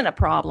wasn't a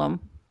problem,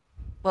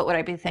 what would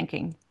I be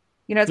thinking?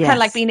 It's kind of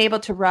like being able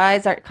to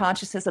rise our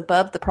consciousness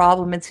above the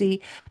problem and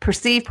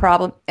perceive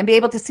problem and be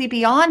able to see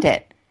beyond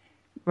it.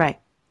 Right.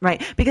 Right.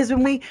 Because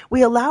when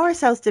we allow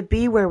ourselves to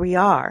be where we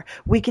are,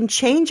 we can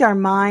change our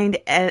mind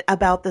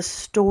about the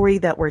story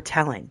that we're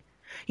telling.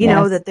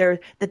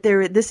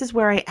 This is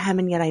where I am,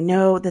 and yet I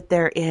know that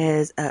there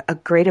is a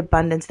great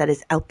abundance that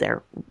is out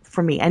there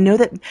for me. I know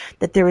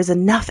that there is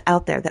enough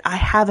out there, that I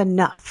have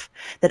enough,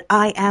 that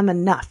I am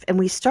enough. And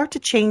we start to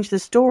change the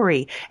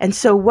story. And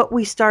so what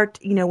we start,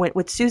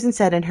 what Susan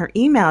said in her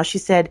email, she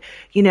said,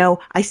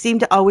 I seem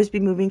to always be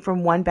moving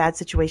from one bad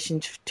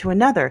situation to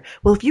another.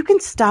 Well, if you can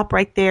stop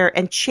right there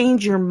and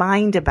change your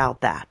mind about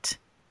that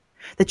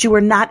you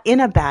are not in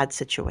a bad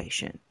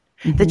situation,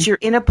 that you're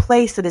in a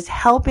place that is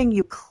helping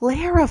you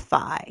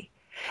clarify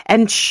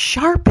and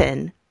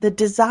sharpen the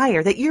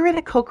desire, that you're in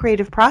a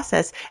co-creative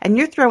process and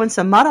you're throwing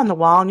some mud on the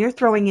wall and you're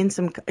throwing in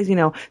some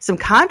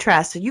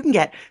contrast so you can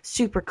get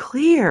super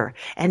clear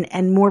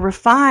and more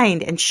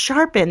refined and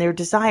sharpen their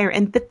desire,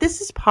 and that this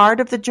is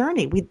part of the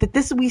journey.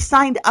 We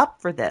signed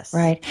up for this.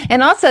 Right.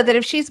 And also that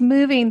if she's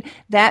moving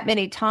that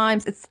many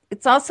times,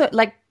 it's also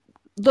like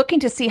looking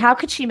to see how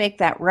could she make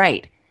that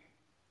right.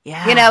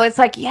 Yeah. It's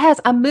like, yes,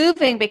 I'm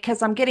moving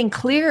because I'm getting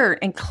clearer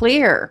and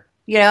clearer,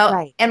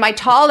 right. And my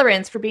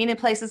tolerance for being in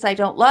places I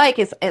don't like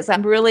is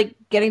I'm really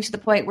getting to the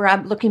point where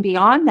I'm looking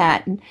beyond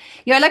that. And,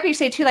 I like what you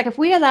say too, like if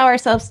we allow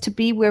ourselves to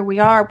be where we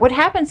are, what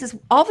happens is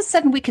all of a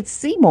sudden we could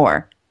see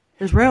more.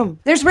 There's room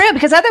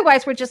because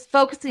otherwise we're just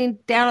focusing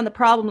down on the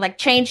problem, like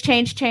change,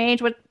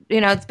 what,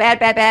 it's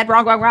bad,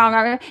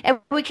 wrong. And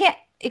we can't,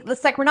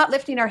 it's like we're not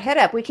lifting our head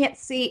up. We can't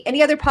see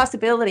any other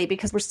possibility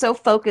because we're so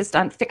focused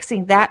on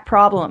fixing that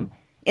problem.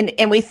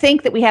 And we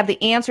think that we have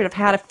the answer of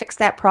how to fix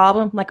that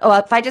problem. Like,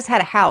 if I just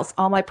had a house,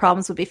 all my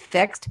problems would be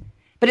fixed.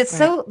 But it's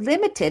so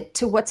limited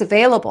to what's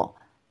available.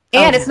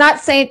 And it's not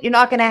saying you're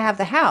not going to have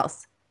the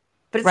house.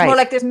 But it's more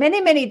like there's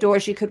many, many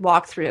doors you could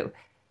walk through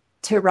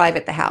to arrive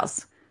at the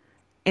house.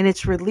 And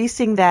it's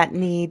releasing that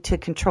need to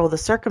control the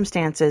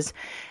circumstances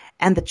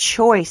and the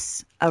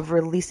choice of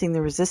releasing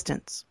the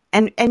resistance.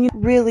 And it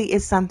really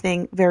is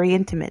something very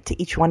intimate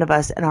to each one of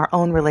us in our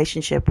own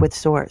relationship with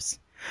Source.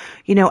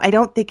 I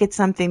don't think it's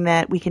something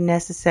that we can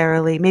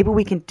necessarily, maybe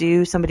we can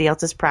do somebody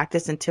else's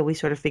practice until we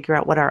sort of figure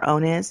out what our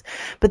own is.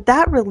 But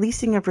that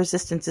releasing of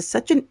resistance is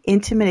such an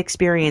intimate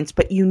experience,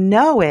 but you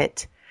know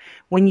it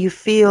when you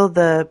feel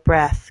the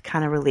breath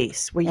kind of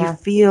release, where you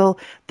feel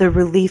the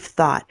relief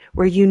thought,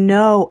 where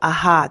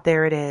aha,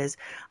 there it is.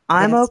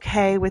 I'm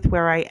okay with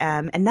where I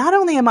am. And not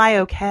only am I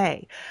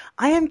okay,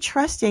 I am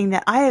trusting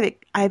that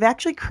I've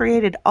actually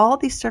created all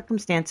these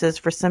circumstances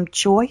for some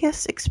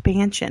joyous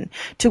expansion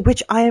to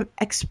which I am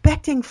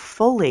expecting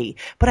fully,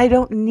 but I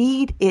don't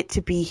need it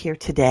to be here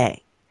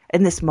today.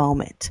 In this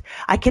moment,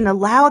 I can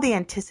allow the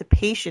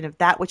anticipation of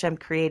that which I'm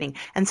creating.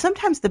 And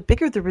sometimes the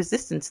bigger the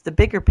resistance, the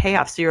bigger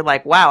payoff. So you're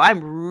like, wow,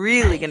 I'm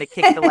really going to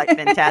kick the like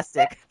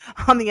fantastic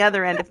on the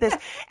other end of this.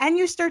 And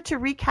you start to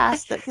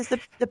recast that, because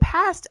the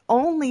past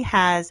only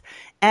has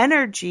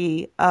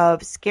energy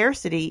of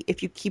scarcity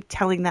if you keep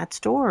telling that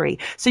story.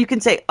 So you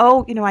can say,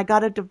 oh, I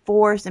got a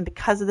divorce, and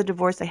because of the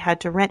divorce I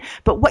had to rent.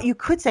 But what you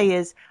could say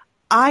is,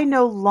 I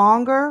no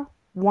longer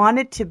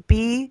wanted to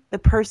be the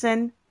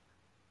person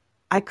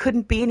I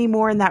couldn't be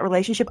anymore in that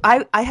relationship.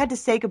 I had to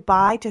say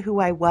goodbye to who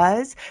I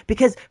was,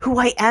 because who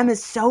I am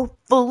is so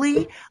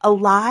fully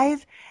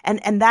alive.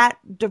 And that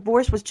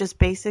divorce was just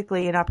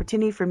basically an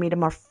opportunity for me to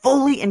more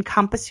fully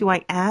encompass who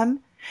I am.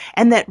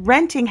 And that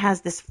renting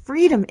has this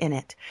freedom in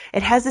it.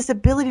 It has this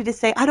ability to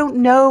say, I don't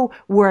know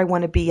where I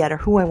want to be yet or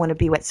who I want to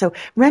be with. So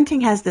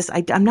renting has this,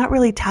 I'm not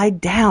really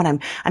tied down.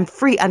 I'm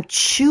free. I'm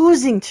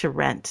choosing to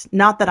rent,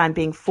 not that I'm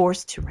being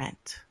forced to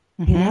rent.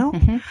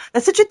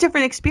 That's such a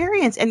different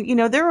experience. And,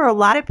 there are a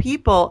lot of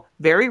people,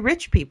 very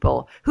rich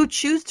people, who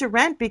choose to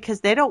rent because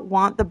they don't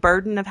want the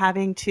burden of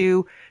having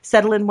to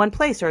settle in one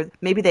place, or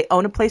maybe they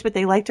own a place, but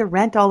they like to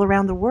rent all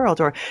around the world.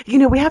 Or,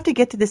 we have to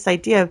get to this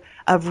idea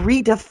of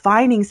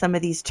redefining some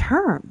of these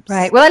terms.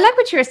 Right. Well, I like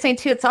what you were saying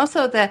too. It's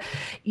also the,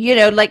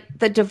 like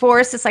the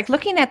divorce, it's like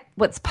looking at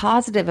what's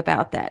positive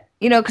about that,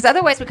 because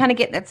otherwise we kind of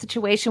get in that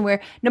situation where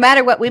no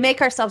matter what, we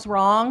make ourselves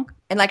wrong.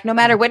 And like, no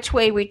matter which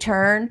way we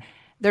turn,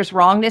 there's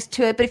wrongness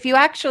to it. But if you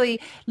actually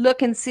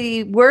look and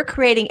see, we're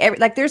creating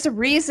there's a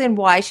reason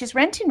why she's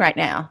renting right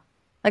now.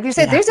 Like you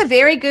said, there's a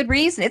very good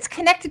reason. It's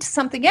connected to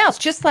something else.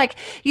 Just like,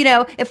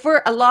 if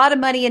we're a lot of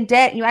money in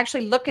debt and you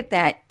actually look at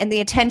that and the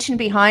intention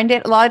behind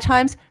it, a lot of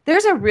times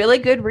there's a really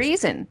good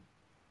reason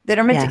that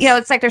are meant to,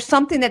 it's like there's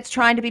something that's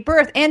trying to be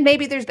birthed, and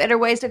maybe there's better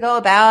ways to go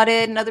about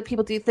it and other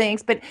people do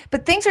things, but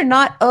things are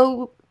not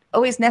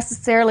always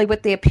necessarily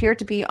what they appear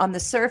to be on the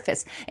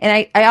surface.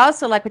 And I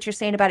also like what you're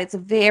saying about it's a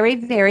very,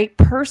 very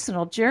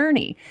personal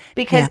journey,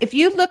 because if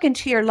you look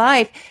into your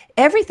life,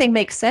 everything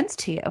makes sense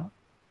to you.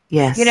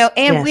 Yes.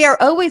 And we are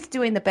always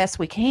doing the best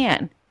we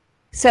can.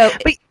 So,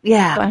 but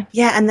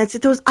and that's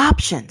those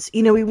options.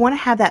 We want to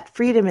have that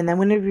freedom, and then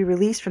when we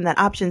release from that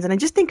options. And I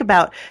just think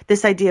about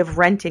this idea of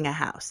renting a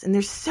house, and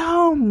there's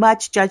so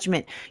much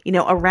judgment,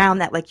 around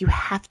that. Like, you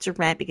have to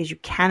rent because you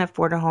can't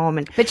afford a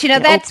home. But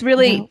that's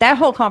really that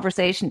whole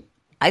conversation,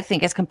 I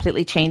think, is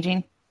completely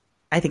changing.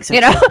 I think so.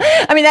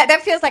 I mean,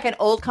 that feels like an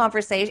old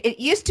conversation. It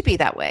used to be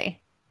that way.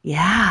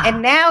 Yeah.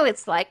 And now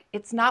it's like,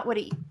 it's not what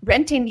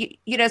renting,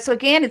 so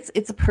again,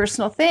 it's a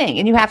personal thing,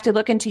 and you have to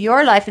look into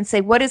your life and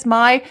say, what is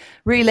my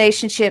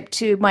relationship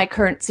to my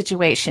current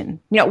situation?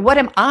 What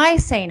am I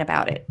saying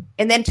about it?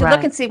 And then to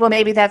look and see, well,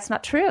 maybe that's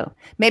not true.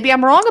 Maybe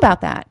I'm wrong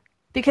about that,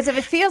 because if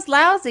it feels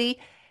lousy,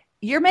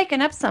 you're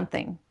making up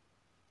something.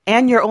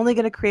 And you're only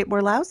going to create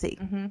more lousy.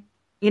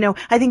 Mm-hmm.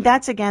 I think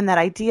that's, again, that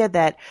idea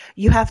that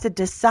you have to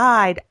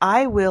decide,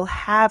 I will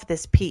have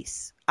this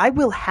peace. I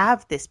will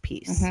have this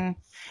peace. Mm-hmm.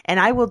 And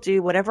I will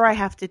do whatever I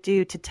have to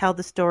do to tell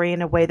the story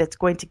in a way that's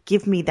going to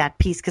give me that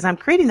peace, because I'm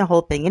creating the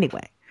whole thing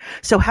anyway.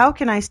 So how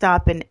can I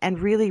stop and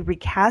really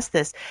recast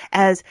this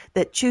as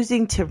that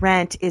choosing to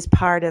rent is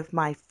part of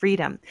my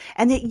freedom?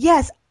 And that,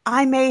 yes,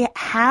 I may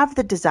have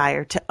the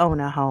desire to own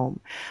a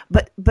home,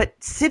 but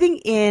sitting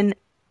in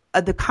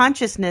the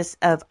consciousness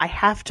of I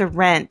have to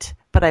rent,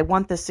 but I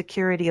want the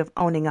security of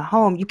owning a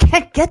home, you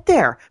can't get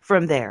there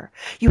from there.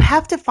 You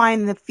have to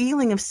find the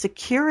feeling of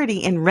security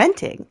in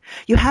renting.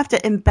 You have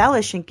to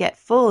embellish and get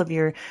full of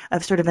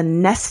sort of a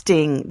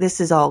nesting. This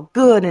is all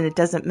good, and it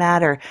doesn't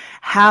matter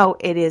how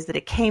it is that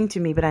it came to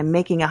me, but I'm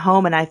making a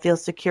home and I feel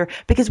secure,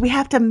 because we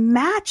have to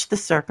match the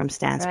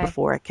circumstance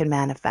before it can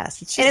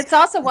manifest. And it's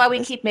also why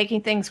we keep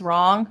making things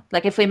wrong.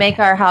 Like if we make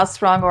our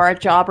house wrong or our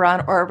job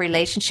wrong or a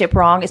relationship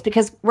wrong, it's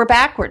because we're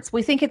backwards.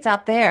 We think it's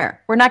out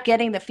there. We're not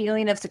getting the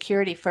feeling of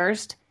security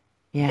first.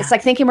 Yeah. It's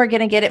like thinking we're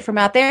going to get it from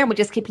out there, and we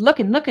just keep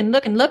looking,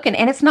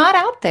 and it's not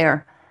out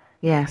there.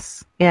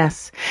 Yes.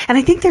 And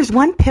I think there's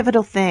one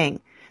pivotal thing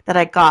that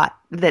I got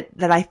that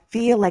I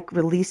feel like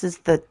releases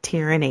the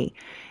tyranny,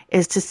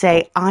 is to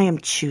say, I am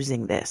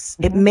choosing this.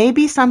 Mm-hmm. It may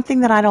be something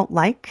that I don't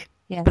like,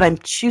 but I'm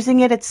choosing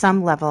it at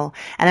some level,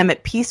 and I'm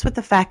at peace with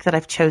the fact that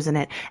I've chosen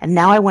it. And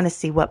now I want to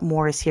see what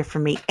more is here for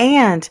me.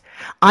 And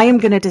I am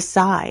going to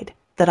decide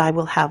that I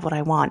will have what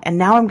I want. And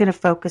now I'm going to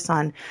focus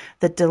on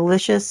the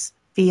delicious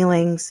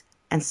feelings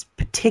and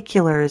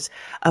particulars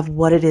of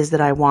what it is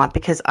that I want,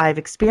 because I've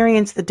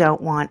experienced the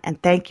don't want,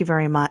 and thank you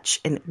very much.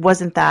 And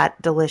wasn't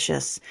that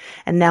delicious?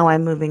 And now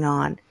I'm moving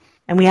on.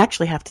 And we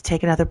actually have to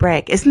take another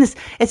break. It's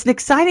an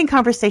exciting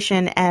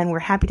conversation, and we're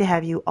happy to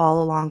have you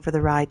all along for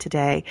the ride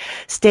today.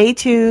 Stay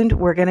tuned.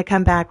 We're going to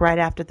come back right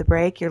after the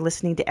break. You're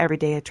listening to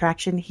Everyday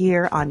Attraction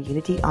here on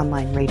Unity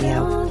Online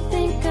Radio. Don't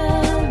think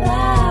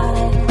about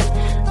it.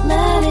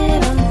 Let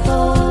it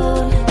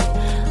unfold.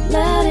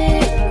 Let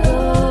it go.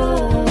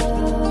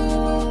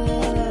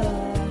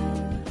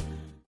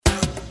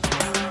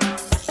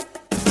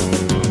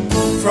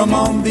 From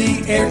on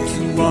the air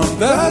to on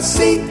the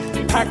sea,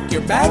 pack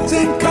your bags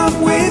and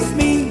come with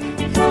me.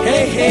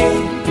 Hey, hey,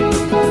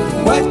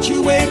 what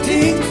you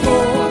waiting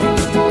for?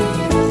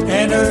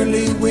 An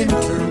early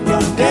winter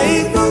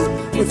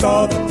rendezvous with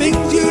all the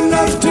things you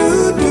love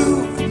to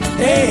do.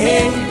 Hey,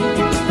 hey,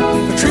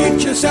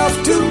 treat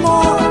yourself to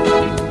more.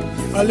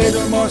 A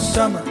little more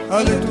summer,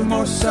 a little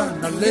more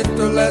sun, a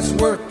little less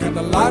work and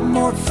a lot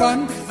more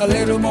fun. A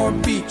little more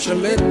beach, a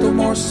little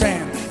more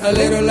sand, a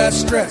little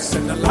less stress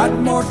and a lot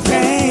more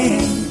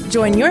tan.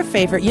 Join your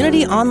favorite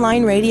Unity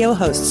Online Radio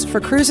hosts for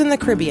Cruise in the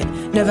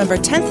Caribbean, November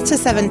 10th to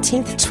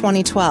 17th,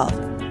 2012.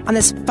 On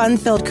this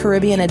fun-filled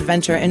Caribbean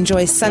adventure,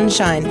 enjoy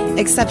sunshine,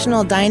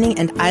 exceptional dining,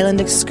 and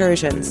island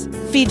excursions.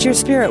 Feed your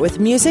spirit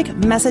with music,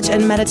 message,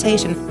 and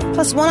meditation,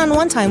 plus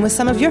one-on-one time with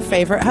some of your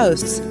favorite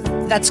hosts.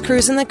 That's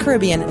Cruise in the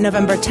Caribbean,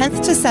 November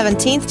 10th to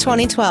 17th,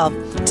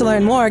 2012. To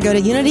learn more, go to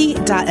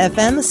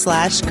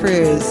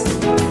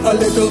unity.fm/cruise. A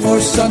little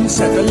more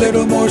sunset, a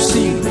little more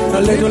sea,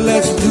 a little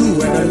less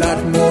do, and a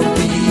lot more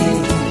be.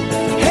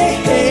 Hey,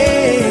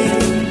 hey.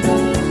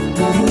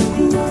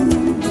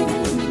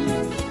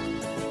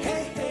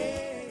 Hey,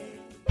 hey.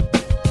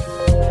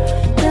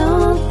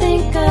 Don't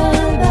think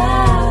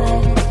about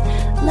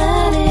it.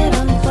 Let it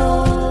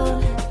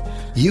unfold.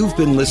 You've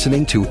been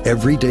listening to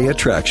Everyday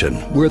Attraction,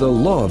 where the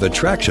law of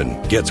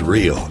attraction gets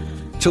real.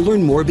 To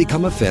learn more,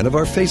 become a fan of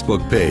our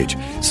Facebook page.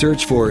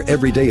 Search for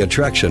Everyday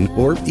Attraction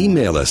or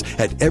email us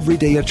at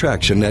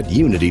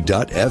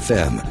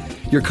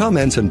everydayattraction@unity.fm. Your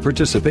comments and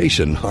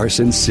participation are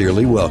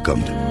sincerely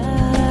welcomed.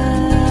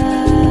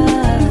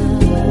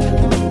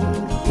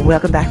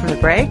 Welcome back from the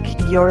break.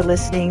 You're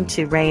listening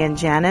to Ray and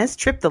Janice,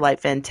 Trip the Light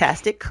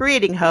Fantastic,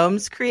 creating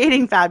homes,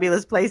 creating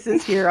fabulous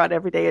places here on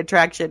Everyday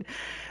Attraction.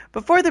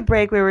 Before the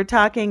break, we were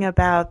talking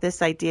about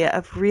this idea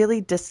of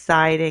really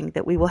deciding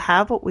that we will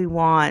have what we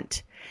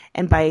want.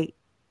 And by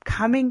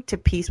coming to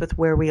peace with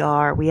where we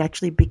are, we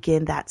actually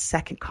begin that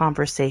second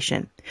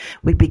conversation.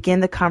 We begin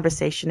the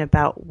conversation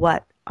about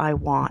what I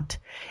want.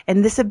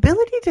 And this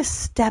ability to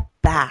step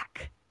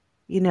back,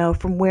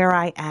 from where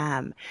I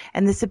am,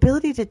 and this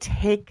ability to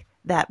take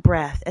that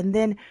breath. And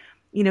then,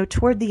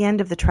 toward the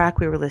end of the track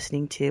we were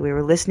listening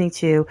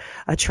to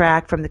a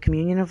track from the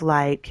Communion of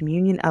Light,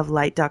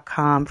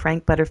 communionoflight.com,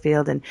 Frank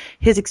Butterfield, and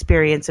his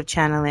experience of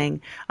channeling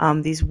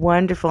these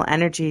wonderful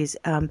energies.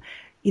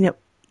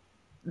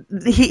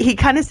 He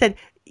kind of said,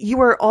 you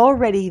are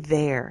already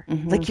there.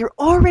 Mm-hmm. Like you're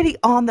already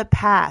on the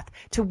path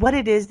to what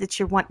it is that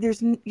you want.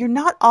 You're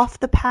not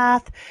off the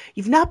path.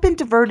 You've not been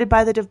diverted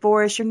by the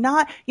divorce. You're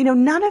not,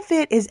 none of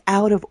it is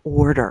out of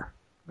order.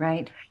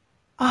 Right.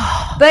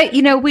 Oh. But,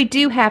 we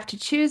do have to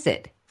choose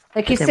it.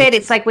 Like you said,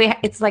 it's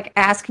like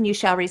ask and you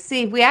shall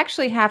receive. We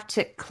actually have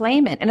to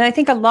claim it. And I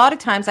think a lot of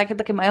times I could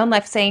look at my own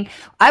life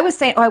I was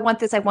saying, oh, I want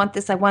this, I want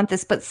this, I want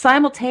this. But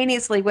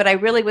simultaneously, what I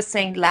really was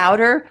saying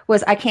louder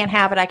was, I can't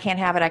have it, I can't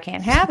have it, I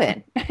can't have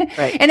it.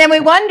 Right. And then we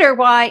wonder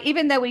why,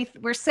 even though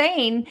we're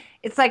saying,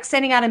 it's like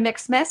sending out a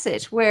mixed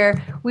message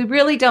where we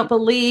really don't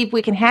believe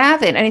we can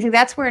have it. And I think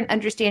that's where an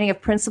understanding of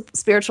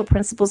spiritual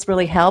principles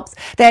really helps.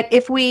 That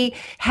if we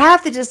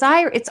have the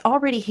desire, it's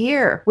already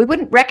here. We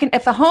wouldn't reckon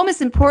if a home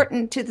is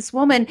important to this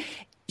woman,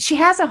 she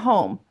has a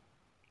home.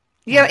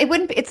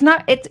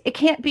 It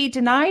can't be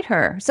denied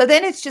her. So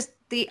then it's just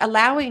the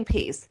allowing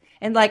piece.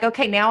 And like,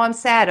 okay, now I'm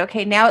sad.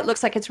 Okay, now it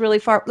looks like it's really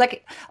far.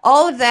 Like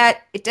all of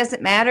that, it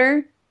doesn't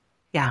matter.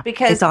 Yeah,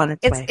 because it's on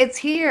its way. It's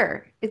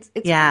here. It's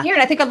here.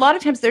 And I think a lot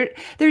of times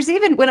there's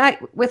even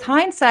with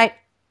hindsight,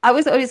 I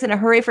was always in a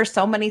hurry for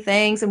so many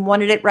things and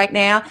wanted it right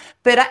now.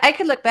 But I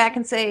could look back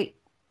and say,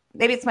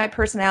 maybe it's my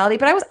personality,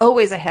 but I was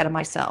always ahead of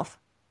myself.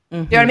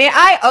 Mm-hmm. You know what I mean?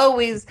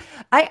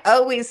 I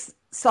always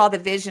saw the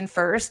vision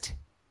first.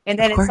 And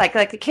then it's like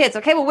the kids.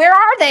 Okay, well, where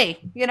are they?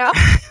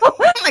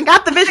 I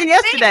got the vision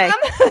yesterday.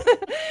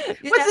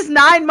 What's this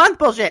 9-month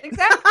bullshit?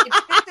 Exactly.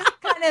 It's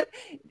just kind of,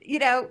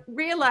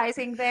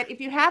 realizing that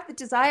if you have the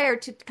desire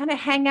to kind of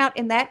hang out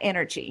in that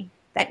energy,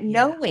 that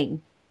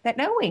knowing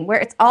where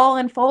it's all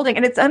unfolding,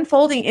 and it's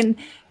unfolding in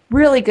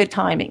really good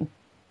timing.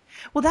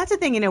 Well, that's the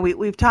thing.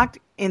 We've talked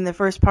in the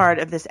first part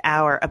of this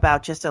hour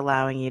about just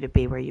allowing you to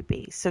be where you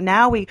be. So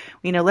now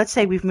let's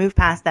say we've moved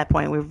past that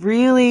point. We've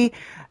really,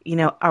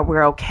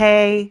 we're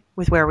okay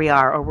with where we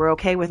are, or we're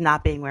okay with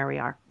not being where we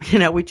are.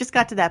 We just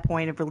got to that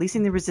point of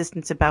releasing the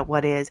resistance about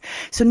what is.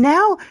 So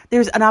now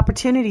there's an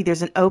opportunity,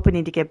 there's an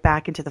opening to get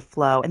back into the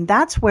flow. And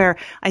that's where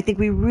I think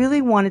we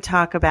really want to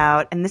talk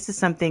about, and this is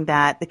something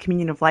that the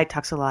Communion of Light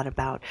talks a lot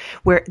about,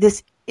 where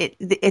this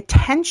the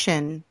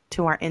attention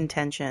to our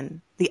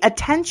intention, the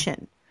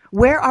attention.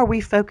 Where are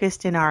we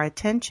focused in our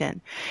attention?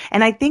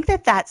 And I think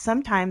that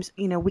sometimes,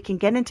 we can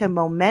get into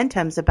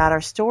momentums about our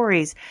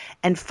stories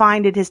and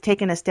find it has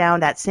taken us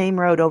down that same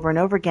road over and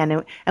over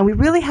again. And we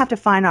really have to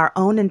find our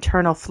own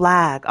internal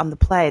flag on the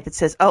play that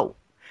says, oh,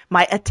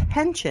 my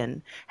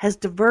attention has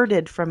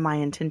diverted from my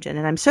intention.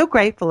 And I'm so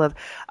grateful of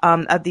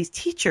these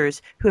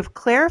teachers who have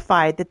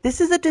clarified that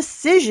this is a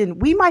decision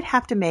we might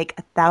have to make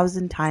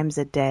 1,000 times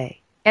a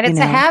day. And it's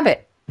a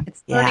habit.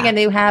 It's learning a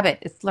new habit.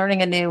 It's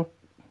learning a new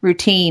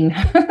routine.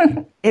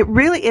 It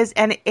really is,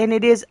 and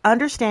it is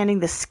understanding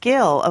the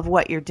skill of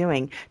what you're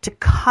doing to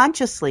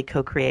consciously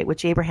co-create,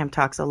 which Abraham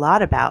talks a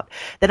lot about,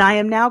 that I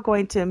am now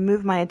going to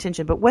move my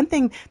attention. But one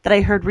thing that I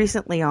heard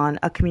recently on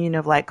a Communion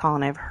of Light call,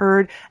 and I've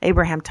heard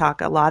Abraham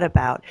talk a lot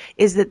about,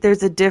 is that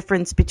there's a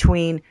difference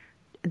between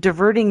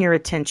diverting your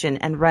attention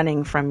and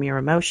running from your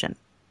emotion.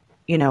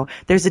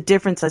 There's a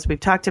difference, as we've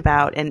talked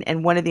about,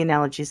 and one of the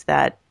analogies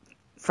that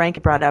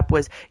Frank brought up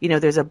was,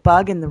 there's a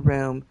bug in the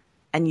room,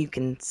 and you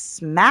can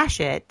smash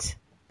it,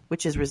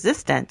 which is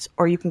resistance,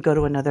 or you can go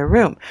to another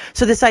room.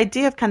 So this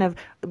idea of kind of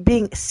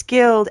being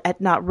skilled at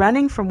not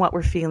running from what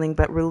we're feeling,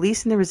 but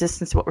releasing the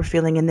resistance to what we're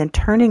feeling, and then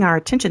turning our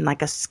attention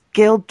like a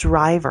skilled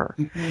driver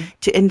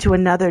into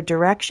another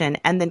direction,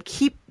 and then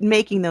keep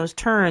making those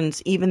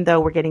turns, even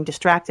though we're getting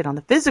distracted on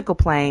the physical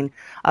plane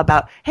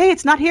about, hey,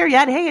 it's not here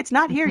yet. Hey, it's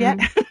not here yet.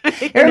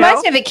 It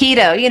reminds me of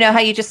Aikido, how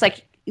you just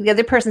the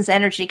other person's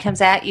energy comes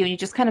at you and you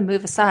just kind of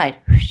move aside.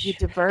 You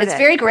divert It's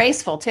very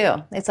graceful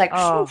too. It's like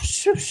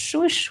swoosh, swoosh,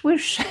 swoosh,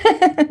 swoosh.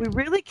 We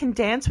really can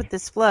dance with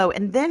this flow,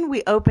 and then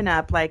we open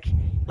up like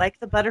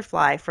the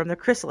butterfly from the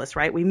chrysalis,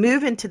 right? We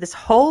move into this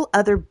whole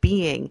other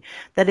being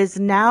that is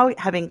now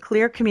having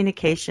clear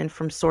communication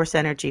from source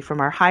energy,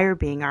 from our higher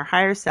being, our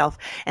higher self,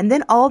 and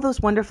then all those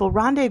wonderful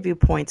rendezvous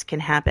points can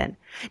happen.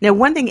 Now,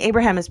 one thing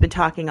Abraham has been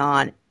talking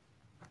on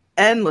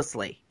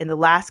endlessly in the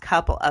last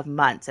couple of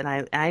months,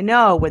 and I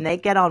know when they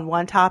get on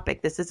one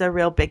topic, this is a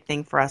real big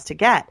thing for us to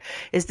get,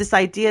 is this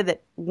idea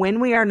that when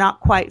we are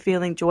not quite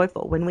feeling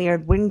joyful, when we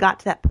got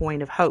to that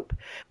point of hope,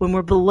 when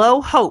we're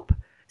below hope,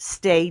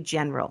 stay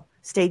general.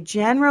 Stay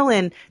general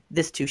in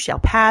this too shall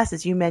pass,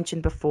 as you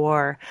mentioned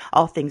before.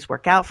 All things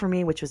work out for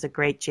me, which was a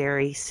great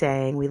Jerry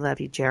saying. We love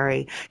you,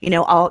 Jerry.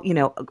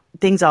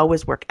 Things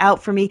always work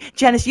out for me.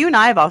 Janice, you and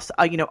I have also,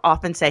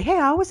 often say, hey,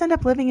 I always end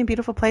up living in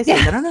beautiful places.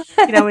 I don't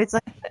know. It's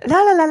like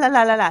la la la la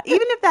la la la.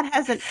 Even if that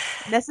hasn't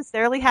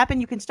necessarily happened,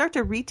 you can start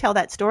to retell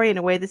that story in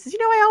a way that says,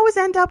 I always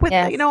end up with,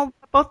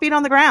 both feet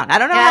on the ground. I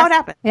don't know how it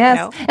happened.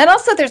 Yes. And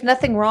also, there's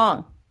nothing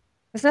wrong.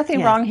 There's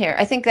nothing wrong here.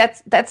 I think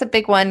that's a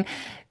big one,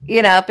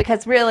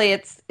 because really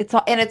it's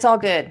all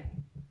good.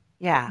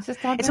 Yeah. It's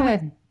just all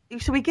good.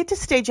 So we get to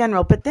stay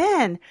general, but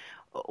then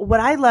what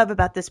I love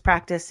about this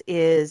practice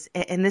is,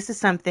 and this is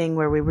something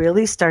where we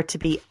really start to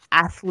be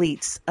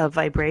athletes of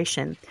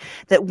vibration,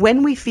 that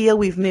when we feel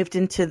we've moved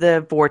into the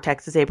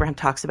vortex, as Abraham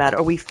talks about,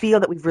 or we feel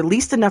that we've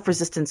released enough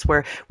resistance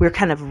where we're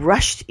kind of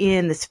rushed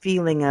in this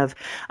feeling of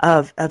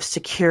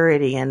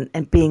security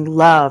and being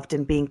loved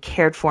and being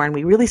cared for, and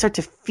we really start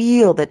to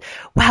feel that,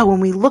 wow, when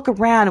we look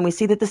around and we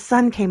see that the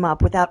sun came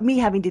up without me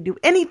having to do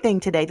anything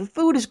today, the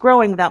food is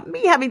growing without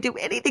me having to do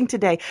anything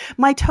today,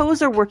 my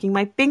toes are working,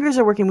 my fingers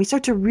are working, we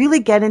start to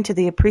really get into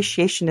the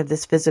appreciation of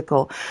this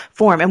physical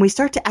form, and we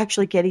start to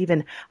actually get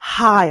even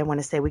high. I want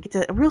to say we get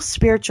to a real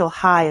spiritual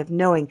high of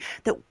knowing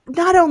that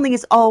not only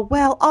is all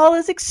well, all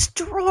is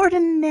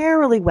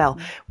extraordinarily well.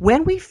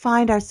 When we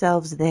find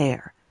ourselves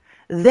there,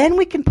 then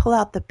we can pull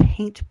out the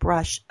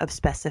paintbrush of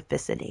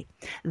specificity.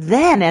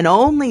 Then and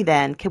only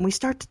then can we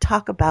start to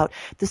talk about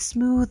the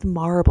smooth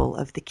marble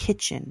of the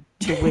kitchen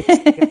to which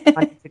we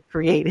want to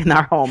create in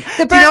our home.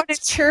 The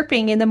birds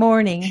chirping in the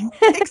morning.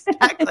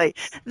 Exactly.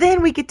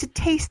 Then we get to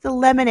taste the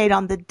lemonade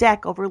on the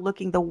deck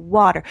overlooking the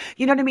water.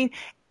 You know what I mean?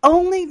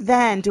 Only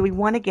then do we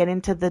want to get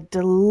into the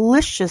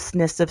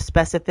deliciousness of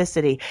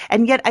specificity.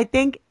 And yet I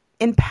think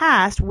in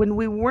past, when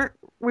we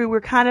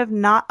were kind of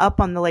not up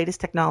on the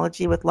latest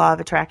technology with law of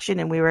attraction,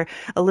 and we were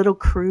a little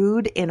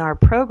crude in our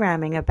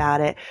programming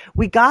about it,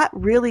 we got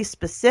really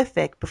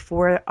specific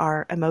before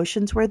our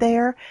emotions were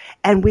there,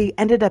 and we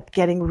ended up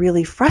getting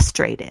really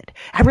frustrated.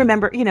 I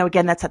remember,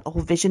 again, that's that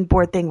old vision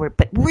board thing,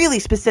 but really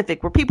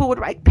specific, where people would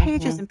write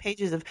pages and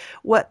pages of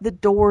what the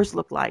doors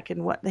looked like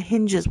and what the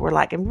hinges were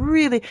like, and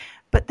really,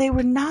 but they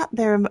were not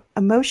there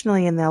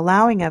emotionally in the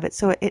allowing of it,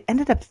 so it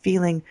ended up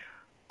feeling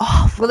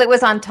awful. Well, it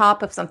was on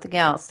top of something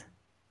else.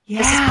 Yeah.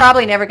 This is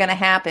probably never going to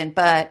happen,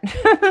 but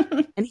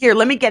and here,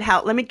 let me get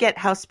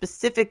how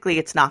specifically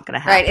it's not going to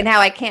happen. Right, and how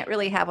I can't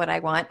really have what I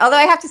want. Although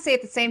I have to say,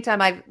 at the same time,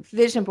 my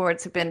vision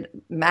boards have been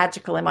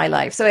magical in my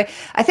life. So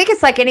I think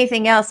it's like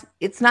anything else.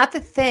 It's not the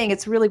thing;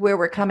 it's really where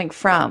we're coming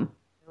from.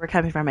 Where we're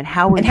coming from, and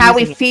how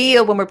we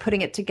feel when we're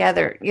putting it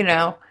together.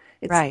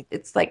 It's, right?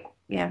 It's like,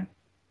 yeah.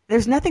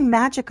 There's nothing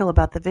magical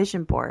about the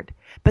vision board,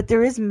 but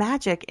there is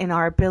magic in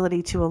our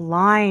ability to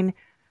align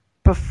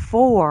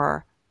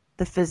before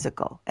the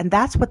physical. And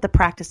that's what the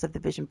practice of the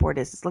vision board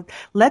is.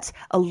 Let's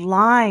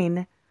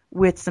align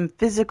with some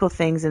physical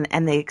things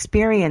and the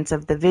experience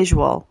of the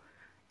visual,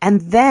 and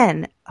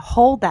then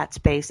hold that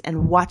space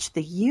and watch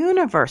the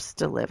universe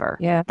deliver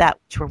that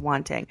which we're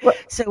wanting.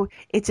 So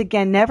it's,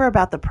 again, never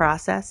about the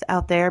process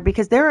out there,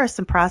 because there are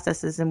some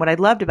processes. And what I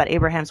loved about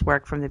Abraham's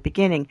work from the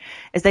beginning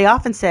is they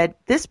often said,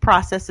 this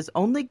process is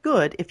only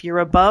good if you're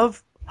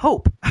above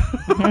hope.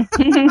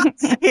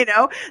 You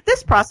know,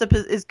 this process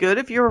is good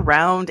if you're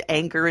around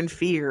anger and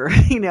fear,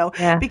 you know,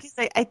 because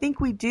I think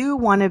we do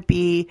want to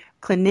be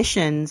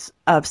clinicians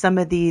of some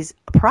of these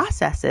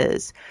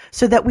processes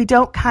so that we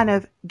don't kind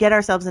of get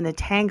ourselves in a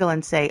tangle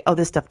and say, oh,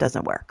 this stuff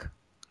doesn't work.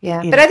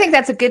 Yeah. But I think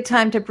that's a good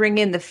time to bring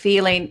in the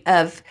feeling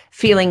of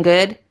feeling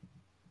good.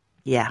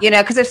 Yeah. You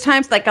know, because there's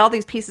times like all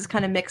these pieces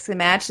kind of mix and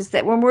match, is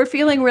that when we're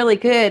feeling really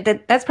good,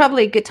 that's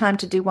probably a good time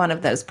to do one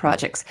of those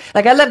projects.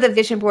 Like, I love the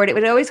vision board. It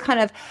would always kind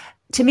of,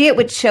 to me, it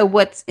would show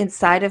what's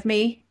inside of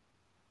me.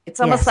 It's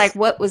almost like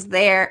what's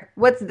there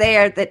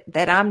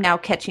that I'm now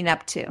catching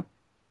up to.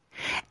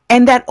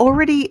 And that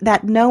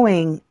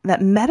knowing,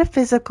 that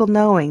metaphysical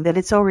knowing that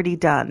it's already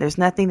done. There's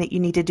nothing that you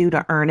need to do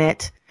to earn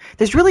it.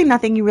 There's really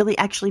nothing you really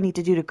actually need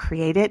to do to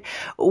create it.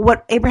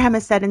 What Abraham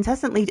has said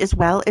incessantly as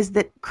well is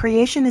that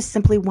creation is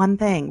simply one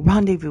thing: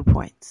 rendezvous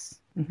points.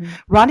 Mm-hmm.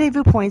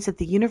 Rendezvous points that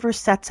the universe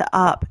sets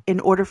up in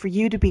order for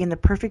you to be in the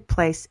perfect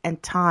place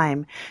and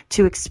time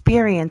to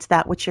experience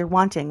that which you're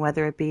wanting,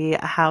 whether it be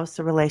a house,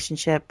 a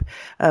relationship,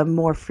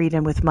 more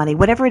freedom with money,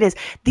 whatever it is.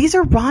 These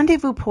are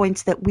rendezvous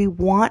points that we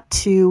want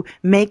to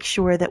make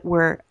sure that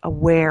we're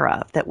aware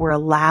of, that we're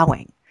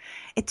allowing.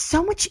 It's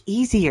so much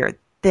easier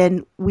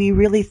than we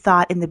really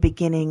thought in the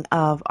beginning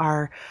of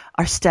our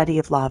study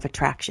of law of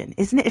attraction,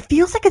 isn't it? It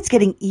feels like it's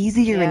getting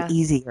easier and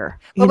easier.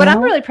 Well, what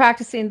I'm really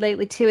practicing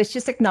lately too is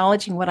just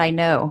acknowledging what I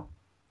know.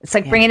 It's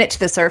like bringing it to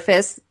the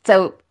surface.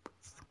 So,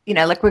 you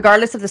know, like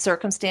regardless of the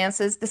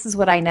circumstances, this is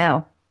what I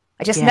know.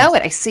 I just know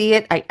it. I see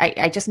it.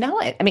 I just know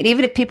it. I mean,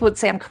 even if people would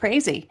say I'm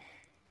crazy,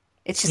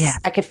 it's just,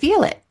 I could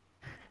feel it.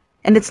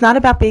 And it's not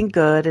about being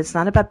good. It's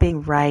not about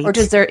being right. Or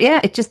deserve.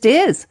 Yeah, it just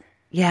is.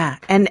 Yeah.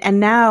 And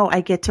now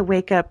I get to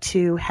wake up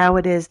to how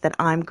it is that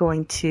I'm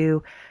going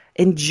to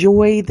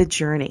enjoy the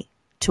journey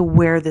to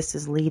where this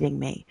is leading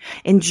me.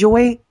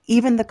 Enjoy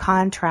even the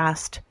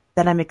contrast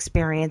that I'm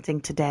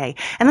experiencing today.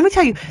 And let me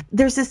tell you,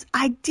 there's this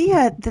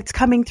idea that's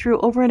coming through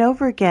over and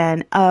over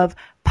again of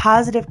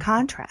positive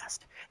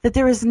contrast, that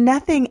there is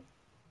nothing,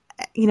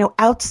 you know,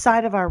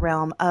 outside of our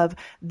realm of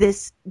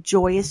this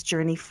joyous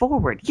journey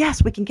forward.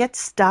 Yes, we can get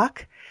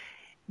stuck.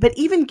 But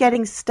even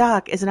getting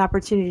stuck is an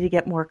opportunity to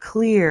get more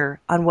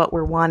clear on what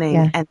we're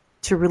wanting, and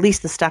to release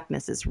the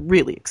stuckness is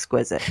really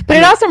exquisite. But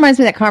it also reminds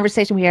me of that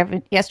conversation we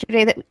had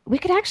yesterday that we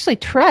could actually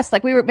trust.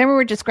 Like, we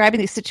were describing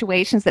these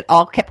situations that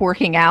all kept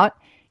working out,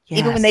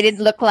 even when they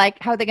didn't look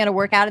like how they're going to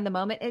work out in the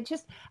moment. It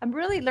just, I'm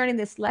really learning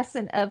this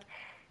lesson of,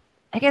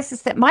 I guess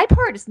it's that my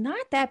part is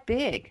not that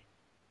big.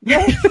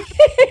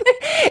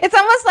 It's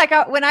almost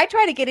like when I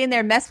try to get in there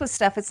and mess with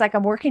stuff, it's like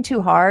I'm working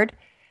too hard.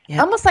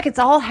 Almost like it's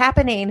all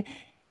happening.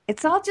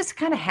 It's all just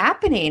kind of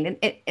happening.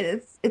 And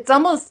it's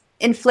almost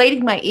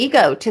inflating my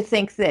ego to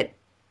think that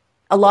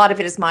a lot of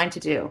it is mine to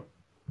do.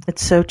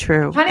 It's so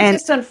true. It kind of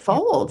just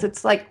unfolds.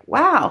 It's like,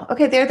 wow,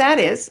 okay, there that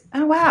is.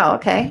 Oh, wow,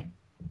 okay.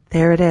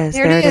 There it is.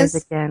 There it is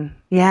again.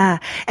 Yeah.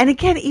 And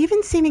again,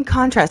 even seeming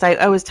contrast.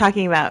 I was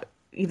talking about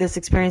this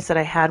experience that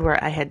I had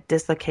where I had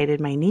dislocated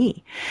my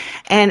knee.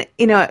 And,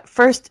 you know, at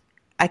first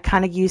I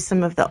kind of used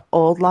some of the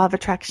old law of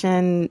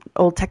attraction,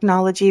 old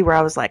technology, where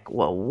I was like,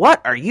 well,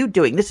 what are you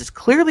doing? This is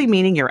clearly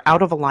meaning you're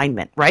out of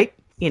alignment, right?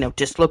 You know,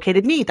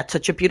 dislocated knee. That's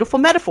such a beautiful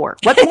metaphor.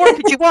 What more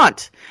could you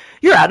want?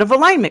 You're out of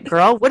alignment,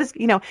 girl. What is,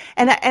 you know,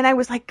 and I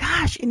was like,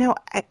 gosh, you know,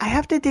 I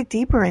have to dig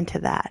deeper into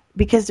that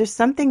because there's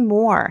something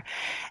more.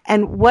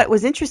 And what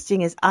was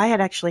interesting is I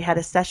had actually had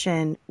a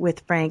session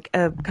with Frank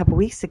a couple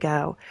weeks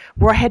ago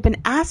where I had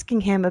been asking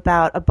him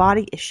about a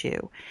body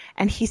issue.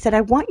 And he said,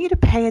 I want you to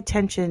pay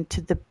attention to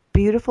the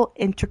beautiful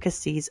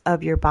intricacies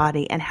of your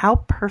body and how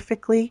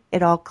perfectly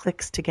it all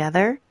clicks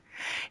together.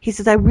 He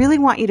says, I really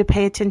want you to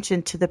pay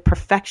attention to the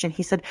perfection.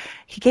 He said,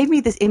 he gave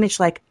me this image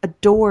like a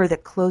door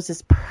that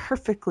closes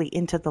perfectly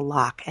into the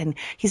lock. And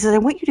he said, I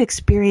want you to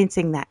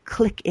experiencing that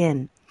click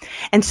in.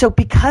 And so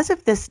because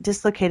of this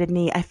dislocated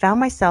knee, I found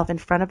myself in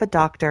front of a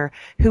doctor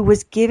who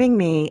was giving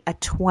me a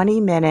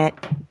 20-minute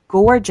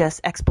gorgeous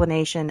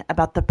explanation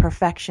about the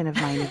perfection of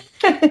my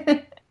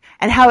knee.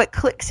 And how it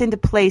clicks into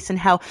place, and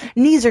how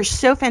knees are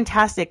so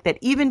fantastic that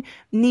even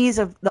knees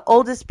of the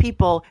oldest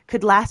people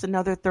could last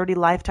another 30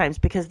 lifetimes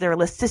because their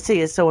elasticity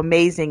is so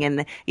amazing.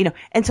 And, you know,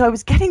 and so I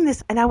was getting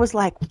this and I was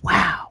like,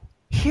 wow,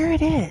 here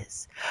it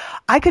is.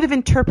 I could have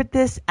interpreted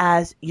this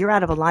as you're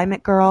out of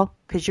alignment, girl,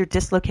 because you're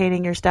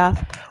dislocating your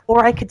stuff.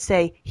 Or I could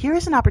say,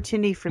 here's an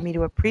opportunity for me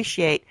to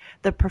appreciate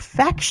the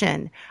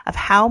perfection of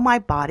how my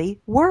body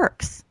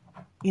works,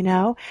 you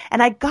know?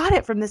 And I got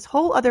it from this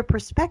whole other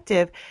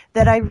perspective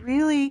that I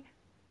really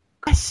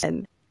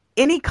question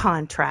any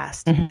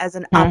contrast as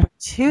an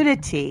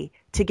opportunity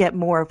to get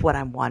more of what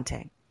I'm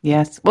wanting.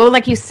 Yes. Well,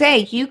 like you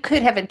say, you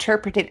could have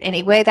interpreted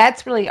anyway.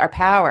 That's really our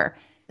power.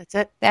 That's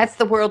it. That's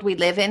the world we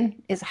live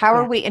in, is how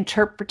are we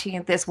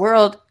interpreting this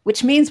world,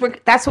 which means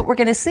that's what we're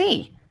going to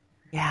see.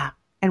 Yeah.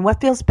 And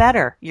what feels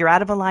better? You're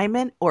out of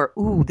alignment, or,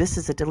 ooh, this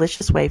is a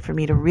delicious way for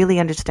me to really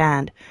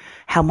understand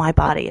how my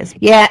body is.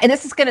 Yeah, and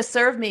this is going to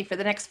serve me for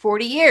the next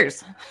 40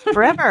 years.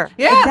 Forever.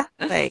 Yeah.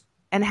 Exactly.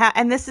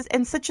 And this is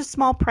such a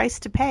small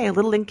price to pay, a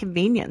little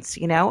inconvenience,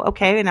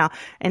 okay, now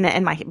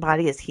and my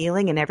body is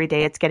healing, and every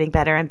day it's getting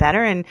better and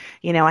better, and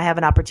I have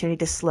an opportunity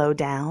to slow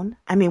down.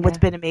 I mean, what's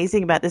been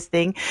amazing about this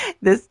thing,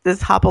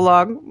 this hop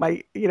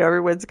along,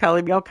 everyone's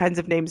calling me all kinds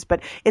of names,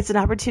 but it's an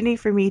opportunity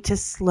for me to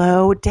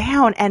slow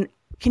down. And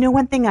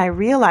one thing I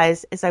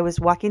realized as I was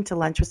walking to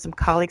lunch with some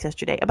colleagues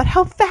yesterday about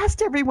how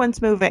fast everyone's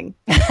moving.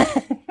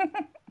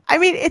 I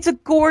mean, it's a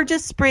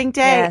gorgeous spring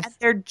day, and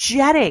they're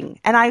jetting.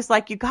 And I was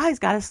like, you guys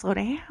got to slow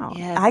down.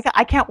 Yes.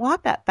 I can't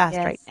walk that fast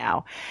right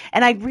now.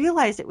 And I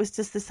realized it was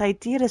just this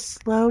idea to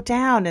slow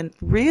down and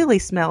really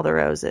smell the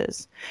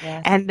roses.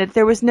 Yes. And that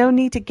there was no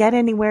need to get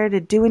anywhere, to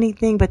do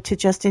anything, but to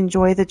just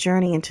enjoy the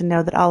journey and to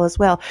know that all is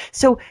well.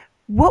 So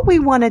what we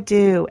want to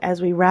do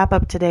as we wrap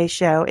up today's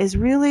show is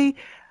really,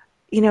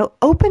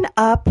 open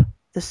up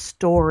the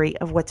story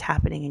of what's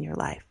happening in your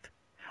life.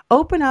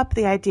 Open up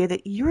the idea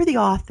that you're the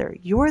author,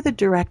 you're the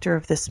director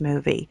of this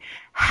movie.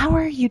 How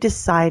are you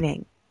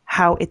deciding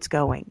how it's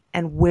going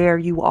and where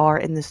you are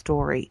in the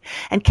story?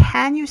 And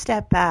can you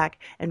step back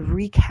and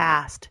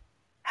recast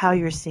how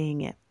you're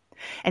seeing it?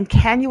 And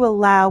can you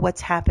allow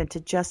what's happened to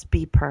just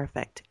be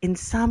perfect in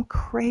some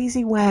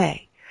crazy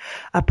way,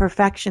 a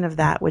perfection of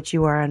that which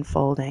you are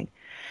unfolding?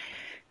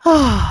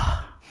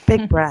 Oh,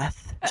 big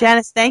breath.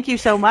 Janice, thank you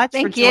so much.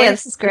 Thank you.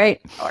 This is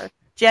great.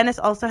 Janice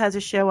also has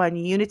a show on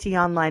Unity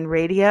Online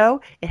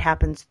Radio. It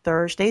happens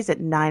Thursdays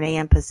at 9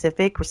 a.m.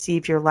 Pacific.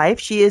 Receive Your Life.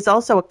 She is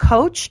also a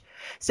coach.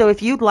 So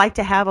if you'd like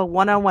to have a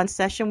one-on-one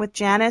session with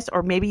Janice,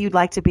 or maybe you'd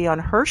like to be on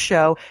her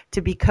show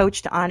to be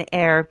coached on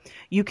air,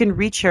 you can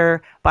reach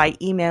her by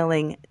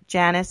emailing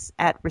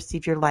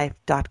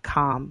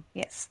janice@receiveyourlife.com.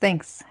 Yes,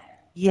 thanks.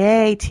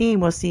 Yay, team.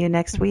 We'll see you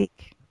next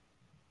week.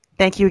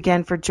 Thank you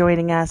again for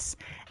joining us.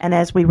 And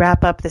as we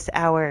wrap up this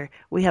hour,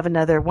 we have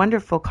another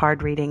wonderful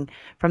card reading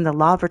from the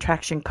Law of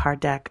Attraction card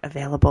deck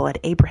available at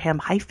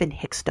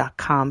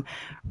abraham-hicks.com,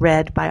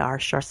 read by R.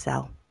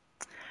 Sharcel.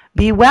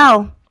 Be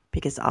well,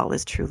 because all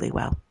is truly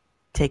well.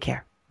 Take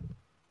care.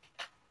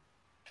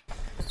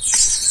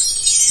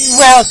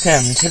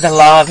 Welcome to the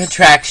Law of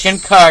Attraction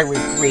card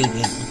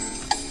reading.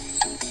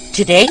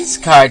 Today's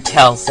card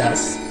tells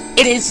us,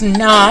 it is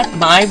not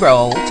my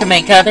role to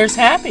make others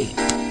happy.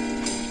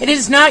 It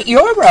is not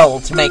your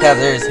role to make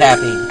others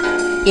happy.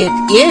 It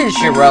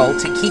is your role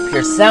to keep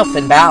yourself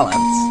in balance.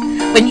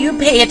 When you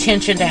pay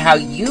attention to how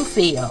you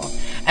feel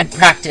and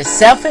practice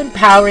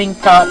self-empowering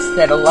thoughts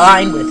that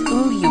align with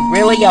who you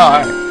really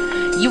are,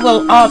 you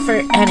will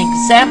offer an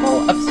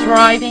example of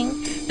thriving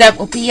that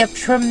will be of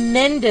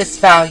tremendous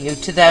value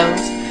to those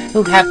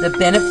who have the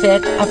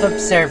benefit of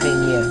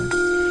observing you.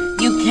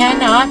 You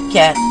cannot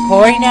get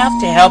poor enough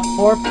to help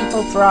poor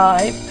people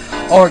thrive,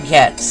 or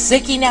get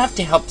sick enough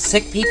to help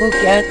sick people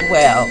get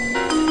well.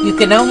 You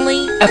can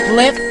only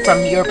uplift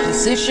from your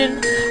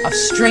position of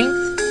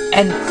strength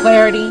and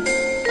clarity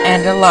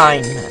and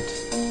alignment.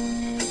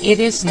 It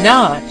is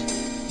not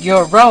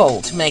your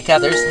role to make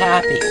others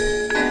happy.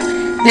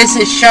 This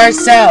is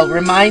Sharcel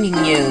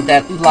reminding you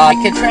that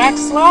like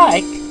attracts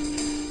like,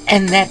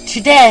 and that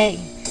today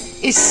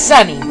is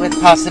sunny with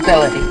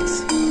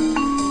possibilities.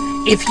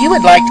 If you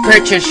would like to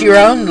purchase your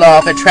own Law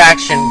of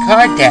Attraction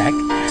card deck,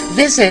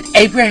 visit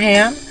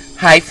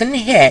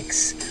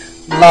Abraham-Hicks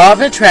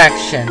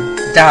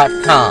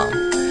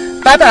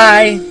lawofattraction.com.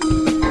 Bye-bye.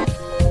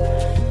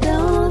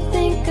 Don't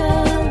think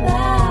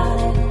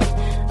about it,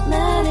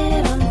 let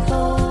it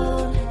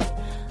unfold.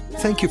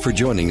 Thank you for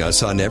joining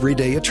us on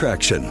Everyday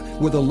Attraction,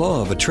 where the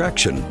law of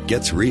attraction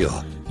gets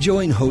real.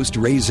 Join host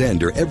Ray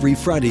Zander every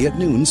Friday at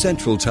noon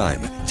Central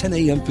Time, 10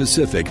 a.m.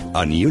 Pacific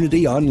on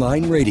Unity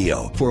Online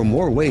Radio for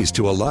more ways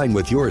to align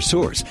with your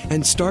source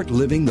and start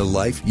living the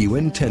life you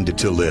intended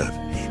to live.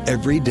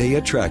 Everyday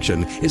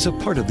Attraction is a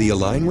part of the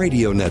Align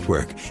Radio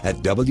Network at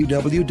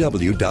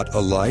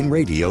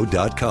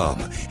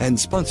www.alignradio.com and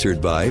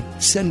sponsored by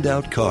Send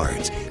Out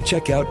Cards.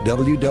 Check out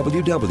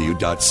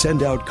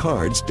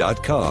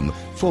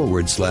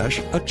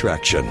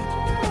www.sendoutcards.com/attraction.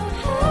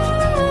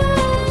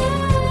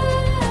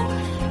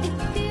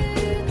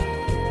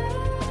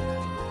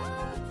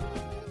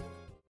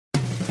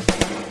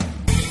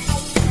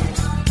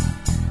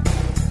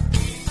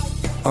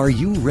 Are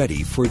you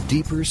ready for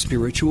deeper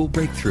spiritual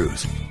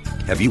breakthroughs?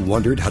 Have you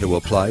wondered how to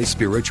apply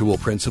spiritual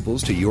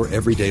principles to your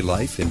everyday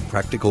life in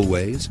practical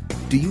ways?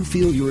 Do you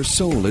feel your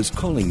soul is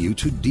calling you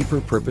to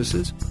deeper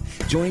purposes?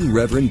 Join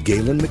Reverend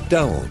Galen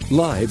McDowell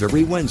live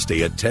every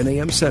Wednesday at 10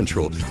 a.m.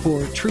 Central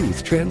for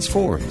Truth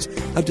Transforms,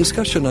 a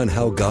discussion on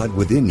how God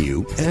within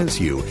you, as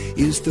you,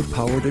 is the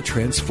power to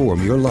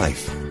transform your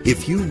life.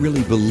 If you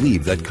really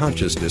believe that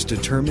consciousness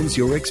determines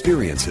your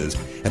experiences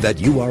and that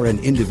you are an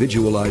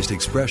individualized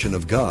expression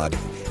of God,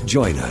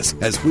 join us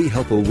as we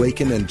help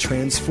awaken and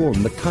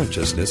transform the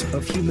consciousness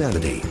of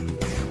humanity.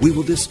 We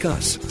will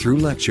discuss, through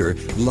lecture,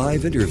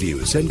 live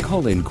interviews, and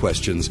call-in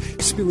questions,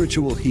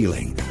 spiritual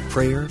healing,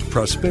 prayer,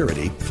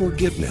 prosperity,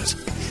 forgiveness,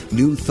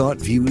 new thought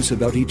views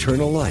about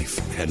eternal life,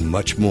 and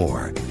much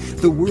more.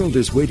 The world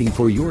is waiting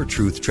for your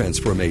truth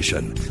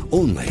transformation,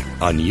 only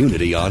on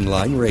Unity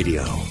Online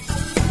Radio.